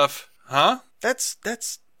of the stuff..." Huh? That's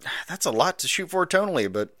a lot to shoot for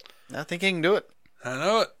tonally, but I think he can do it. I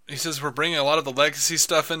know it. He says we're bringing a lot of the legacy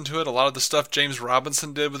stuff into it, a lot of the stuff James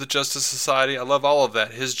Robinson did with the Justice Society. I love all of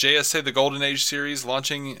that. His JSA The Golden Age series,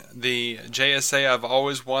 launching the JSA. I've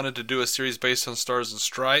always wanted to do a series based on Stars and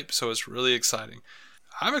Stripes, so it's really exciting.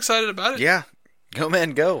 I'm excited about it. Yeah. Go,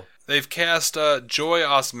 man, go. They've cast Joy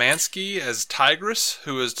Osmansky as Tigress,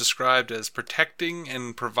 who is described as protecting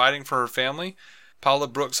and providing for her family. Paula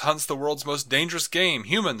Brooks hunts the world's most dangerous game,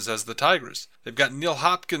 humans, as the Tigers. They've got Neil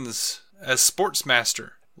Hopkins as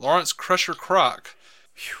Sportsmaster. Lawrence Crusher Kroc,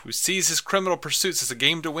 who sees his criminal pursuits as a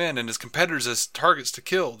game to win and his competitors as targets to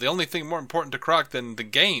kill. The only thing more important to Kroc than the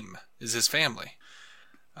game is his family.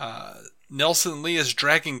 Nelson Lee as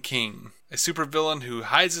Dragon King, a supervillain who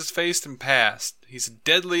hides his face and past. He's a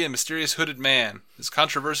deadly and mysterious hooded man. This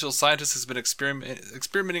controversial scientist has been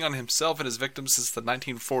experimenting on himself and his victims since the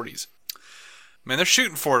 1940s. Man, they're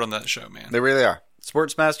shooting for it on that show, man. They really are.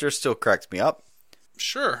 Sportsmaster still cracks me up.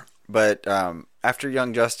 Sure. But after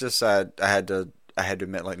Young Justice, I had to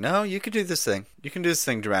admit, like, no, you could do this thing. You can do this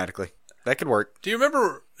thing dramatically. That could work. Do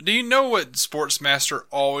you know what Sportsmaster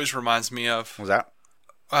always reminds me of? What was that?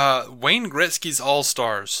 Wayne Gretzky's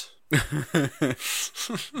All-Stars. Do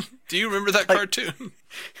you remember that cartoon?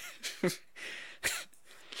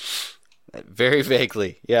 Very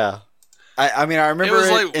vaguely, yeah. I mean, I remember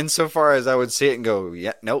it insofar as I would see it and go,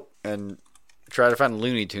 yeah, nope, and try to find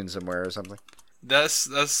Looney Tunes somewhere or something. That's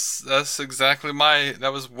exactly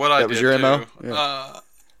that was what I did. That was your MO? Yeah.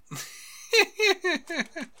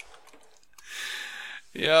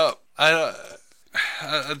 Yeah, I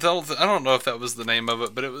don't know if that was the name of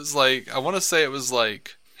it, but it was like, I want to say it was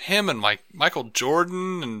like him and Michael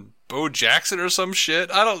Jordan and Bo Jackson or some shit.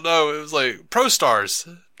 I don't know. It was like Pro Stars.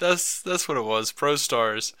 That's what it was. Pro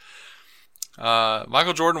Stars.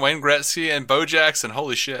 Michael Jordan, Wayne Gretzky, and Bo Jackson.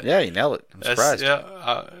 Holy shit! Yeah, you nailed it. I'm surprised.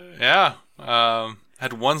 Yeah.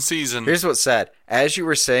 Had one season. Here's what's sad. As you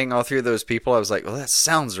were saying all three of those people, I was like, well, that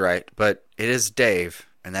sounds right, but it is Dave,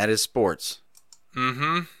 and that is sports.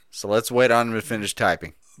 Mm-hmm. So let's wait on him to finish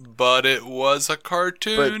typing. But it was a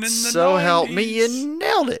cartoon but in the so 90s. Help me, you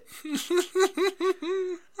nailed it.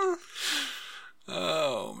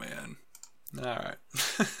 Oh, man. All right.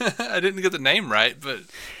 I didn't get the name right, but...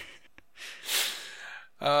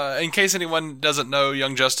 in case anyone doesn't know,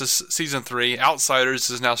 Young Justice Season 3, Outsiders,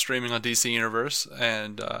 is now streaming on DC Universe,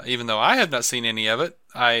 and even though I have not seen any of it,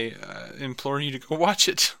 I implore you to go watch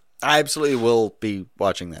it. I absolutely will be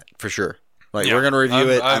watching that, for sure. We're going to review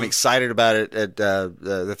it. I'm excited about it.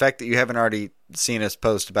 The fact that you haven't already seen us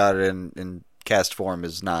post about it in cast form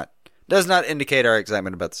does not indicate our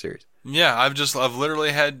excitement about the series. Yeah, I've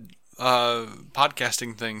literally had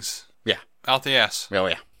podcasting things. Yeah, out the ass. Oh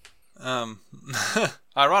yeah.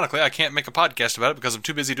 Ironically, I can't make a podcast about it because I'm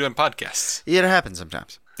too busy doing podcasts. Yeah, it happens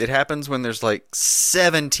sometimes. It happens when there's like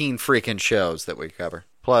 17 freaking shows that we cover,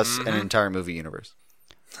 plus an entire movie universe.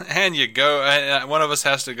 And one of us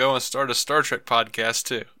has to go and start a Star Trek podcast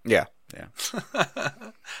too. Yeah.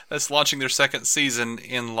 That's launching their second season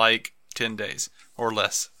in like 10 days or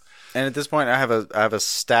less. And at this point, I have a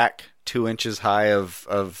stack 2 inches high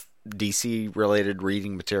of DC related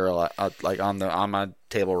reading material like on my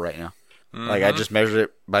table right now. Mm-hmm. Like I just measured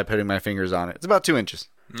it by putting my fingers on it. It's about 2 inches.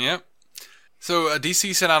 Yep. So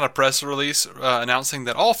DC sent out a press release announcing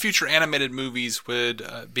that all future animated movies would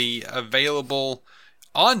be available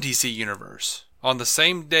on DC Universe on the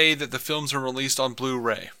same day that the films are released on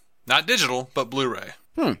Blu-ray. Not digital, but Blu-ray.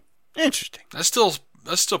 Interesting. That's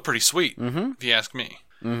still pretty sweet, if you ask me.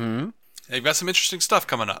 Mm-hmm. They've got some interesting stuff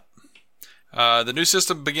coming up. The new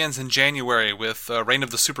system begins in January with Reign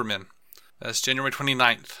of the Supermen. That's January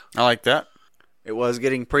 29th. I like that. It was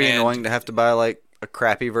getting pretty annoying to have to buy like a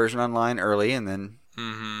crappy version online early and then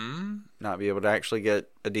not be able to actually get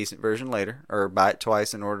a decent version later, or buy it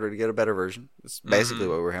twice in order to get a better version. It's basically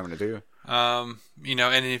what we're having to do. And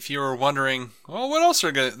if you were wondering, well, what else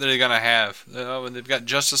are they going to have? They've got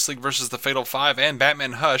Justice League versus the Fatal Five and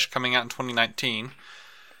Batman Hush coming out in 2019.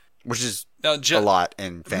 Which is a lot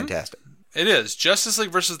and fantastic. It is. Justice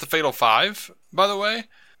League versus the Fatal Five, by the way.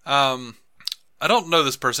 I don't know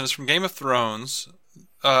this person. It's from Game of Thrones.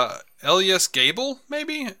 Elias Gable,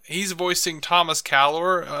 maybe? He's voicing Thomas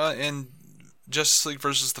Callor in Justice League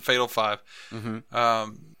versus the Fatal Five.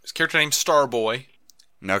 His character name's Starboy.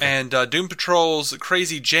 Okay. And Doom Patrol's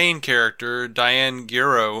Crazy Jane character, Diane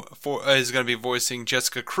Giro, is going to be voicing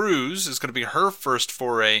Jessica Cruz. It's going to be her first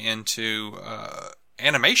foray into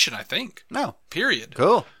animation, I think. No. Period.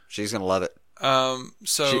 Cool. She's going to love it.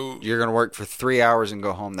 You're going to work for 3 hours and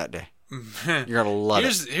go home that day. You're going to love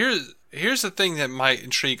it. Here's the thing that might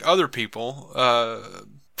intrigue other people,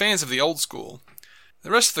 fans of the old school.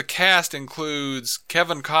 The rest of the cast includes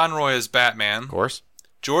Kevin Conroy as Batman. Of course.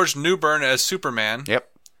 George Newbern as Superman. Yep.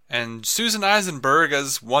 And Susan Eisenberg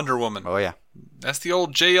as Wonder Woman. Oh, yeah. That's the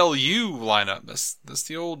old JLU lineup. That's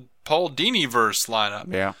the old Paul Dini-verse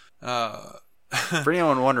lineup. Yeah. For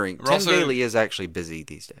anyone wondering, Tim Daly is actually busy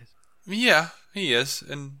these days. Yeah, he is.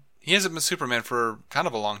 And he hasn't been Superman for kind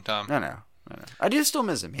of a long time. I know. I do still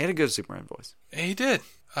miss him. He had a good Superman voice. He did.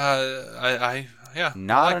 I yeah.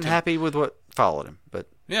 Not unhappy with what followed him, but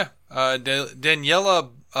yeah.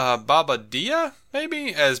 Daniela Babadia,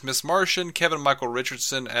 maybe, as Miss Martian, Kevin Michael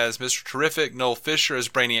Richardson as Mr. Terrific, Noel Fisher as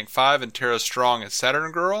Brainiac 5, and Tara Strong as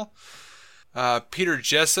Saturn Girl. Peter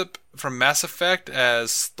Jessup from Mass Effect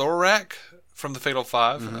as Thorak from the Fatal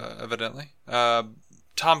Five, evidently.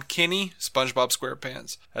 Tom Kenny, SpongeBob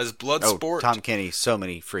SquarePants, as Bloodsport. Oh, Tom Kenny, so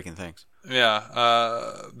many freaking things. Yeah.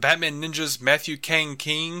 Batman Ninja's Matthew Kang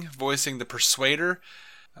King, voicing the Persuader.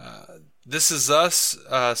 This Is Us,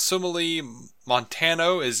 Sumali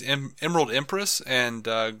Montano is Emerald Empress, and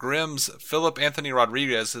Grimm's Philip Anthony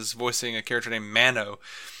Rodriguez is voicing a character named Mano.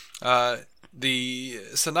 The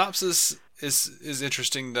synopsis is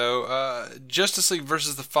interesting, though. Justice League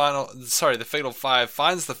versus the Fatal Five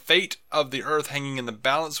finds the fate of the Earth hanging in the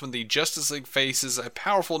balance when the Justice League faces a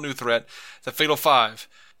powerful new threat, the Fatal Five.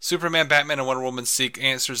 Superman, Batman, and Wonder Woman seek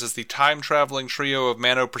answers as the time-traveling trio of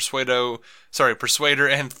Mano, Persuader,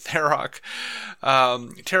 and Tharok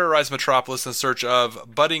terrorize Metropolis in search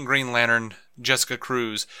of budding Green Lantern Jessica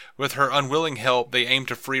Cruz. With her unwilling help, they aim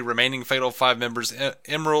to free remaining Fatal Five members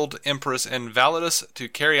Emerald, Empress, and Validus to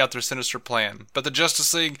carry out their sinister plan. But the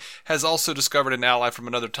Justice League has also discovered an ally from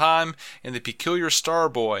another time in the peculiar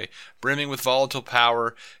Starboy, brimming with volatile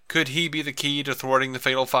power. Could he be the key to thwarting the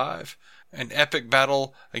Fatal Five? An epic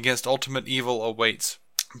battle against ultimate evil awaits.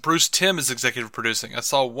 Bruce Timm is executive producing. I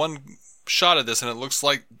saw one shot of this, and it looks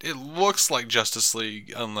like Justice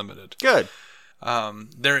League Unlimited. Good.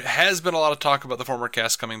 There has been a lot of talk about the former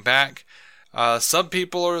cast coming back. Some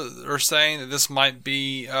people are saying that this might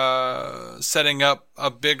be setting up a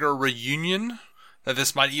bigger reunion. That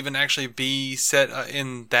this might even actually be set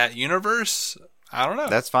in that universe. I don't know.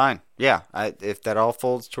 That's fine. Yeah, if that all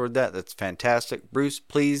folds toward that, that's fantastic. Bruce,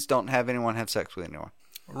 please don't have anyone have sex with anyone.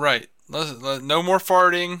 Right. No more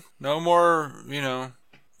farting. No more,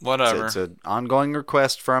 whatever. It's an ongoing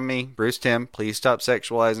request from me. Bruce Timm, please stop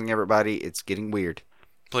sexualizing everybody. It's getting weird.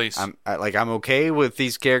 Please. I'm okay with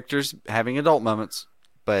these characters having adult moments,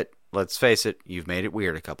 but let's face it, you've made it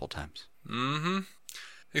weird a couple times. Mm-hmm.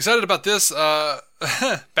 Excited about this.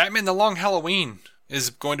 Batman the Long Halloween is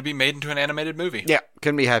going to be made into an animated movie. Yeah,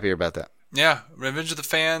 couldn't be happier about that. Yeah, Revenge of the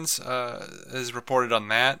Fans is reported on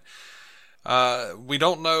that. We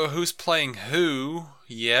don't know who's playing who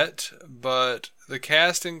yet, but the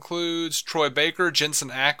cast includes Troy Baker, Jensen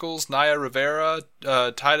Ackles, Naya Rivera,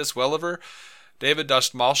 Titus Welliver, David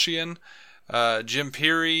Dastmalchian, Jim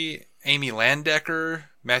Peary, Amy Landecker,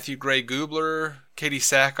 Matthew Gray Gubler, Katie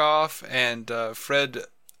Sackhoff, and Fred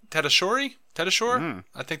Tedashore?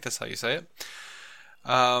 I think that's how you say it.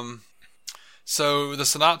 So the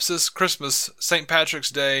synopsis: Christmas, St. Patrick's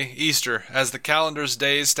Day, Easter. As the calendar's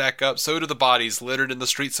days stack up, so do the bodies littered in the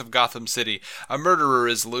streets of Gotham City. A murderer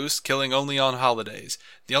is loose, killing only on holidays.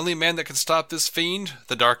 The only man that can stop this fiend?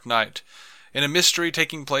 The Dark Knight. In a mystery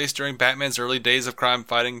taking place during Batman's early days of crime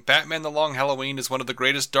fighting, Batman the Long Halloween is one of the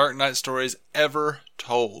greatest Dark Knight stories ever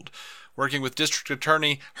told. Working with District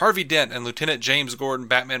Attorney Harvey Dent and Lieutenant James Gordon,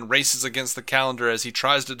 Batman races against the calendar as he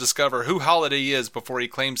tries to discover who Holiday is before he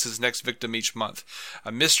claims his next victim each month.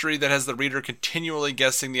 A mystery that has the reader continually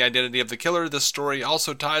guessing the identity of the killer, this story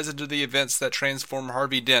also ties into the events that transform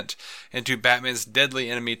Harvey Dent into Batman's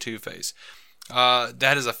deadly enemy Two-Face.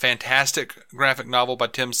 That is a fantastic graphic novel by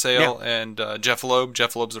Tim Sale and Jeff Loeb.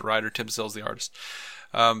 Jeff Loeb's the writer, Tim Sale's the artist.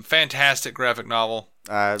 Fantastic graphic novel.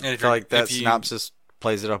 I feel like that synopsis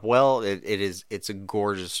plays it up well. It's a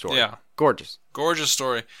gorgeous story. Yeah. Gorgeous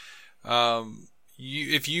story.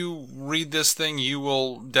 If you read this thing, you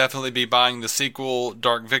will definitely be buying the sequel,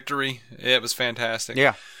 Dark Victory. It was fantastic.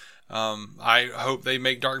 Yeah. I hope they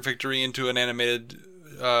make Dark Victory into an animated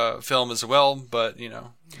film as well, but,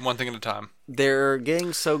 one thing at a time. They're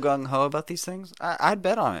getting so gung-ho about these things. I'd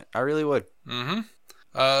bet on it. I really would. Mm-hmm.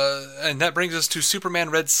 And that brings us to Superman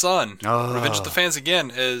Red Sun. Oh. Revenge of the Fans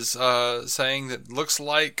again is saying that looks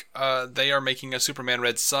like they are making a Superman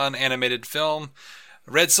Red Sun animated film.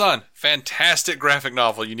 Red Sun, fantastic graphic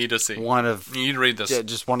novel. You need to see. You need to read this.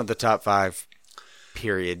 Just one of the top 5,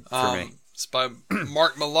 period, for me. It's by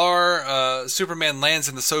Mark Millar. Superman lands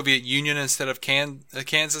in the Soviet Union instead of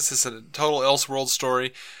Kansas. It's a total Elseworld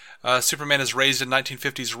story. Superman is raised in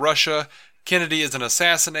 1950s Russia. Kennedy isn't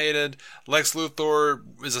assassinated. Lex Luthor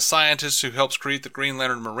is a scientist who helps create the Green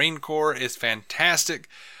Lantern Marine Corps. It's fantastic.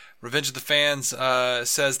 Revenge of the Fans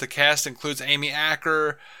says the cast includes Amy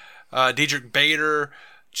Acker, Diedrich Bader,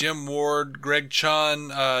 Jim Ward, Greg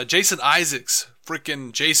Chun, Jason Isaacs.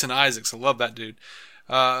 Freaking Jason Isaacs. I love that dude.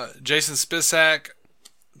 Jason Spisak,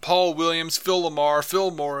 Paul Williams, Phil Lamar, Phil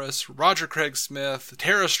Morris, Roger Craig Smith,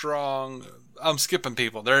 Tara Strong. I'm skipping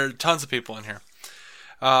people. There are tons of people in here.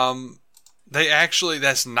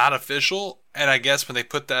 that's not official. And I guess when they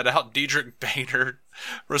put that out, Diedrich Bader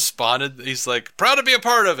responded. He's like, proud to be a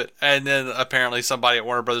part of it. And then apparently somebody at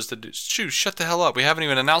Warner Brothers did, shut the hell up. We haven't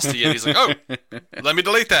even announced it yet. He's like, oh, let me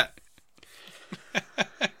delete that.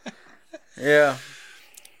 Yeah.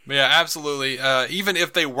 But yeah, absolutely. Even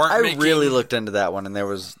if they weren't I really looked into that one, and there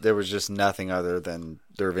was just nothing other than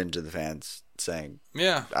the Revenge of the Fans saying,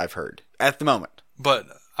 yeah, I've heard. At the moment. But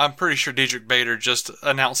I'm pretty sure Diedrich Bader just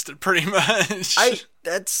announced it pretty much.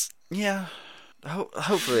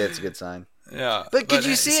 Hopefully that's a good sign. Yeah. But could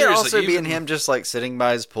you see it also being him just like sitting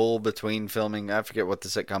by his pool between filming? I forget what the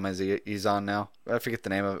sitcom is he's on now. I forget the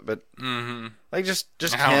name of it, but like just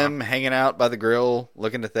him hanging out by the grill,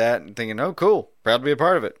 looking at that and thinking, "Oh, cool, proud to be a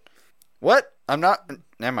part of it." What? I'm not.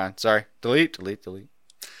 Never mind. Sorry. Delete.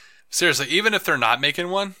 Seriously, even if they're not making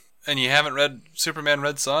one and you haven't read Superman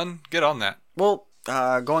Red Son, get on that. Well,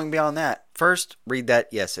 going beyond that, first read that.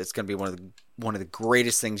 Yes, it's going to be one of the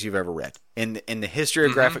greatest things you've ever read in the history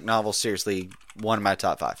of graphic novels. Seriously, one of my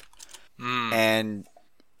top 5. And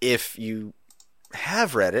if you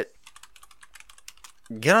have read it,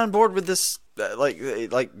 get on board with this. Like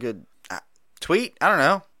good tweet. I don't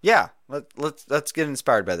know. Yeah, let's get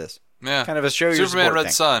inspired by this. Yeah, kind of a show your Superman Red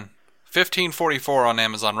thing. Son, $15.44 on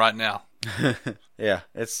Amazon right now. Yeah,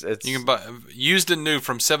 it's you can buy used and new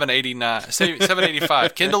from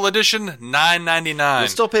 $7.85. Kindle edition $9.99. You'll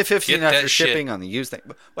still pay $15 after shipping on the used thing.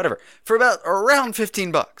 Whatever, for around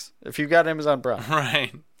 $15 if you've got Amazon Prime.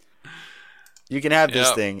 Right. You can have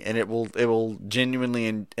this thing, and it will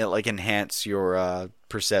genuinely enhance your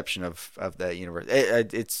perception of that universe.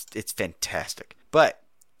 It's fantastic. But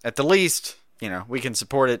at the least, we can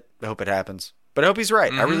support it. I hope it happens. But I hope he's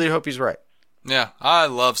right. I really hope he's right. Yeah, I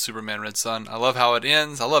love Superman Red Son. I love how it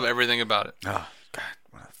ends. I love everything about it. Oh, God,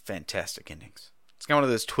 one of the fantastic endings. It's got one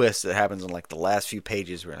of those twists that happens in like the last few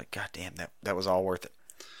pages where you're like, God damn, that was all worth it.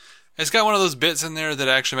 It's got one of those bits in there that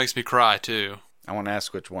actually makes me cry too. I won't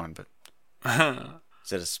ask which one, but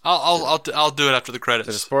is it I'll do it after the credits.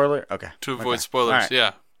 Is it a spoiler? Okay. To avoid spoilers, right.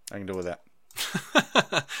 yeah. I can deal with that.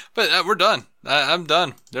 But we're done. I'm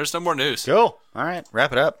done. There's no more news. Cool. All right,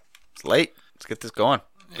 wrap it up. It's late. Let's get this going.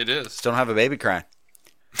 It is. Still don't have a baby crying.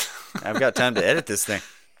 I've got time to edit this thing.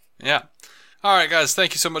 Yeah. All right, guys.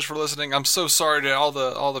 Thank you so much for listening. I'm so sorry to all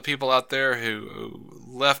the people out there who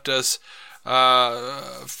left us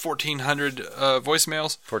 1,400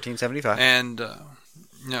 voicemails. 1475. And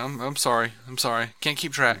I'm sorry. Can't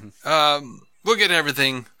keep track. We'll get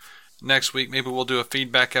everything next week. Maybe we'll do a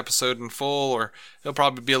feedback episode in full, or it'll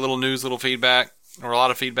probably be a little news, little feedback, or a lot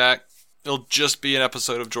of feedback. It'll just be an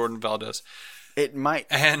episode of Jordan Valdez. It might.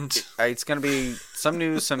 And it's going to be some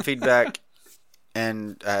news, some feedback,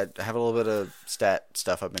 and I have a little bit of stat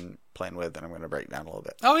stuff I've been playing with, and I'm going to break down a little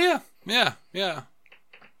bit. Oh, yeah.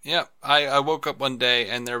 I woke up one day,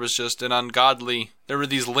 and there was just there were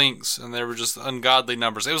these links, and there were just ungodly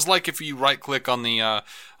numbers. It was like if you right-click on the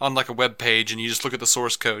on like a web page, and you just look at the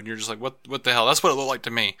source code, and you're just like, what the hell? That's what it looked like to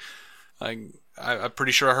me. Like, I'm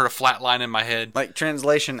pretty sure I heard a flat line in my head. Like,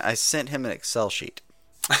 translation, I sent him an Excel sheet.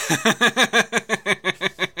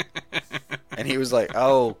 And he was like,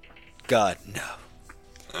 oh, God, no.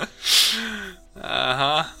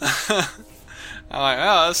 Uh-huh. I'm like,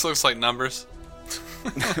 oh, this looks like numbers.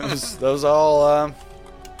 Those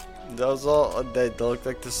they look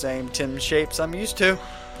like the same Tim shapes I'm used to.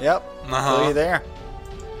 Yep. So you there.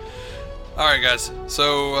 All right, guys.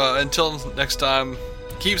 So until next time,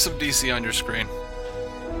 keep some DC on your screen.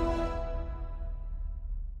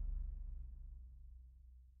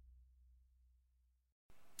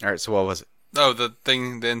 All right, so what was it? Oh, the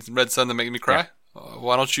thing in Red Sun that made me cry? Yeah.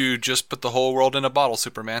 Why don't you just put the whole world in a bottle,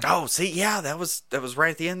 Superman? Oh, see, yeah, that was right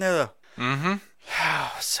at the end there, though. Mm-hmm.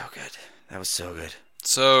 Oh, so good. That was so good.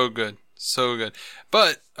 So good.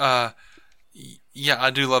 But, yeah, I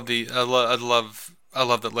do love I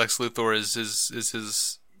love that Lex Luthor is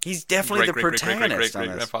his... He's definitely the protagonist on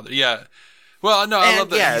this. Grandfather. Yeah. Well, no, I love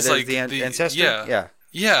that he's like the ancestor. Yeah.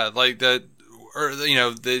 Yeah, like that, or,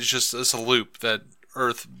 it's just it's a loop that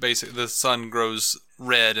Earth, basically, the sun grows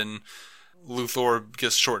red and Luthor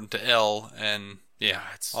gets shortened to L, and yeah,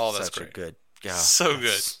 it's all that's such great. A good, yeah, so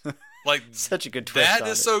good. Like such a good twist. That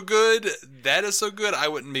is so good. That is so good. I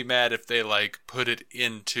wouldn't be mad if they like put it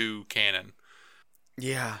into canon.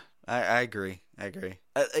 Yeah, I agree.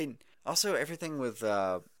 Also, everything with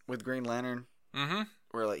Green Lantern,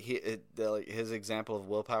 where like his example of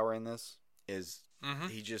willpower in this is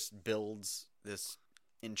he just builds this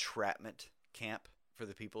entrapment camp for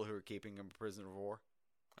the people who are keeping him a prisoner of war.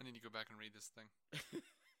 I need to go back and read this thing.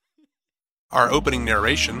 Our opening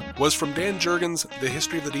narration was from Dan Jurgens' The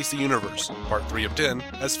History of the DC Universe, Part 3 of 10,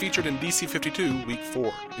 as featured in DC 52, Week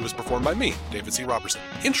 4. It was performed by me, David C. Robertson.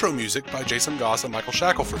 Intro music by Jason Goss and Michael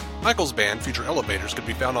Shackelford. Michael's band, Future Elevators, could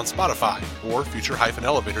be found on Spotify or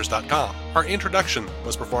future-elevators.com. Our introduction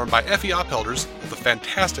was performed by Effie Oppelders of the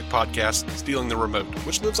fantastic podcast Stealing the Remote,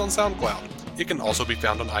 which lives on SoundCloud. It can also be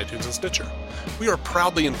found on iTunes and Stitcher. We are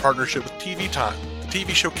proudly in partnership with TV Time,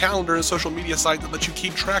 TV show calendar and social media site that lets you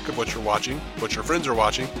keep track of what you're watching, what your friends are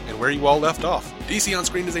watching, and where you all left off. DC On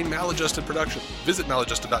Screen is a maladjusted production. Visit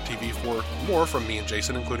maladjusted.tv for more from me and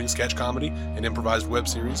Jason, including sketch comedy, an improvised web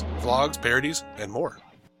series, vlogs, parodies, and more.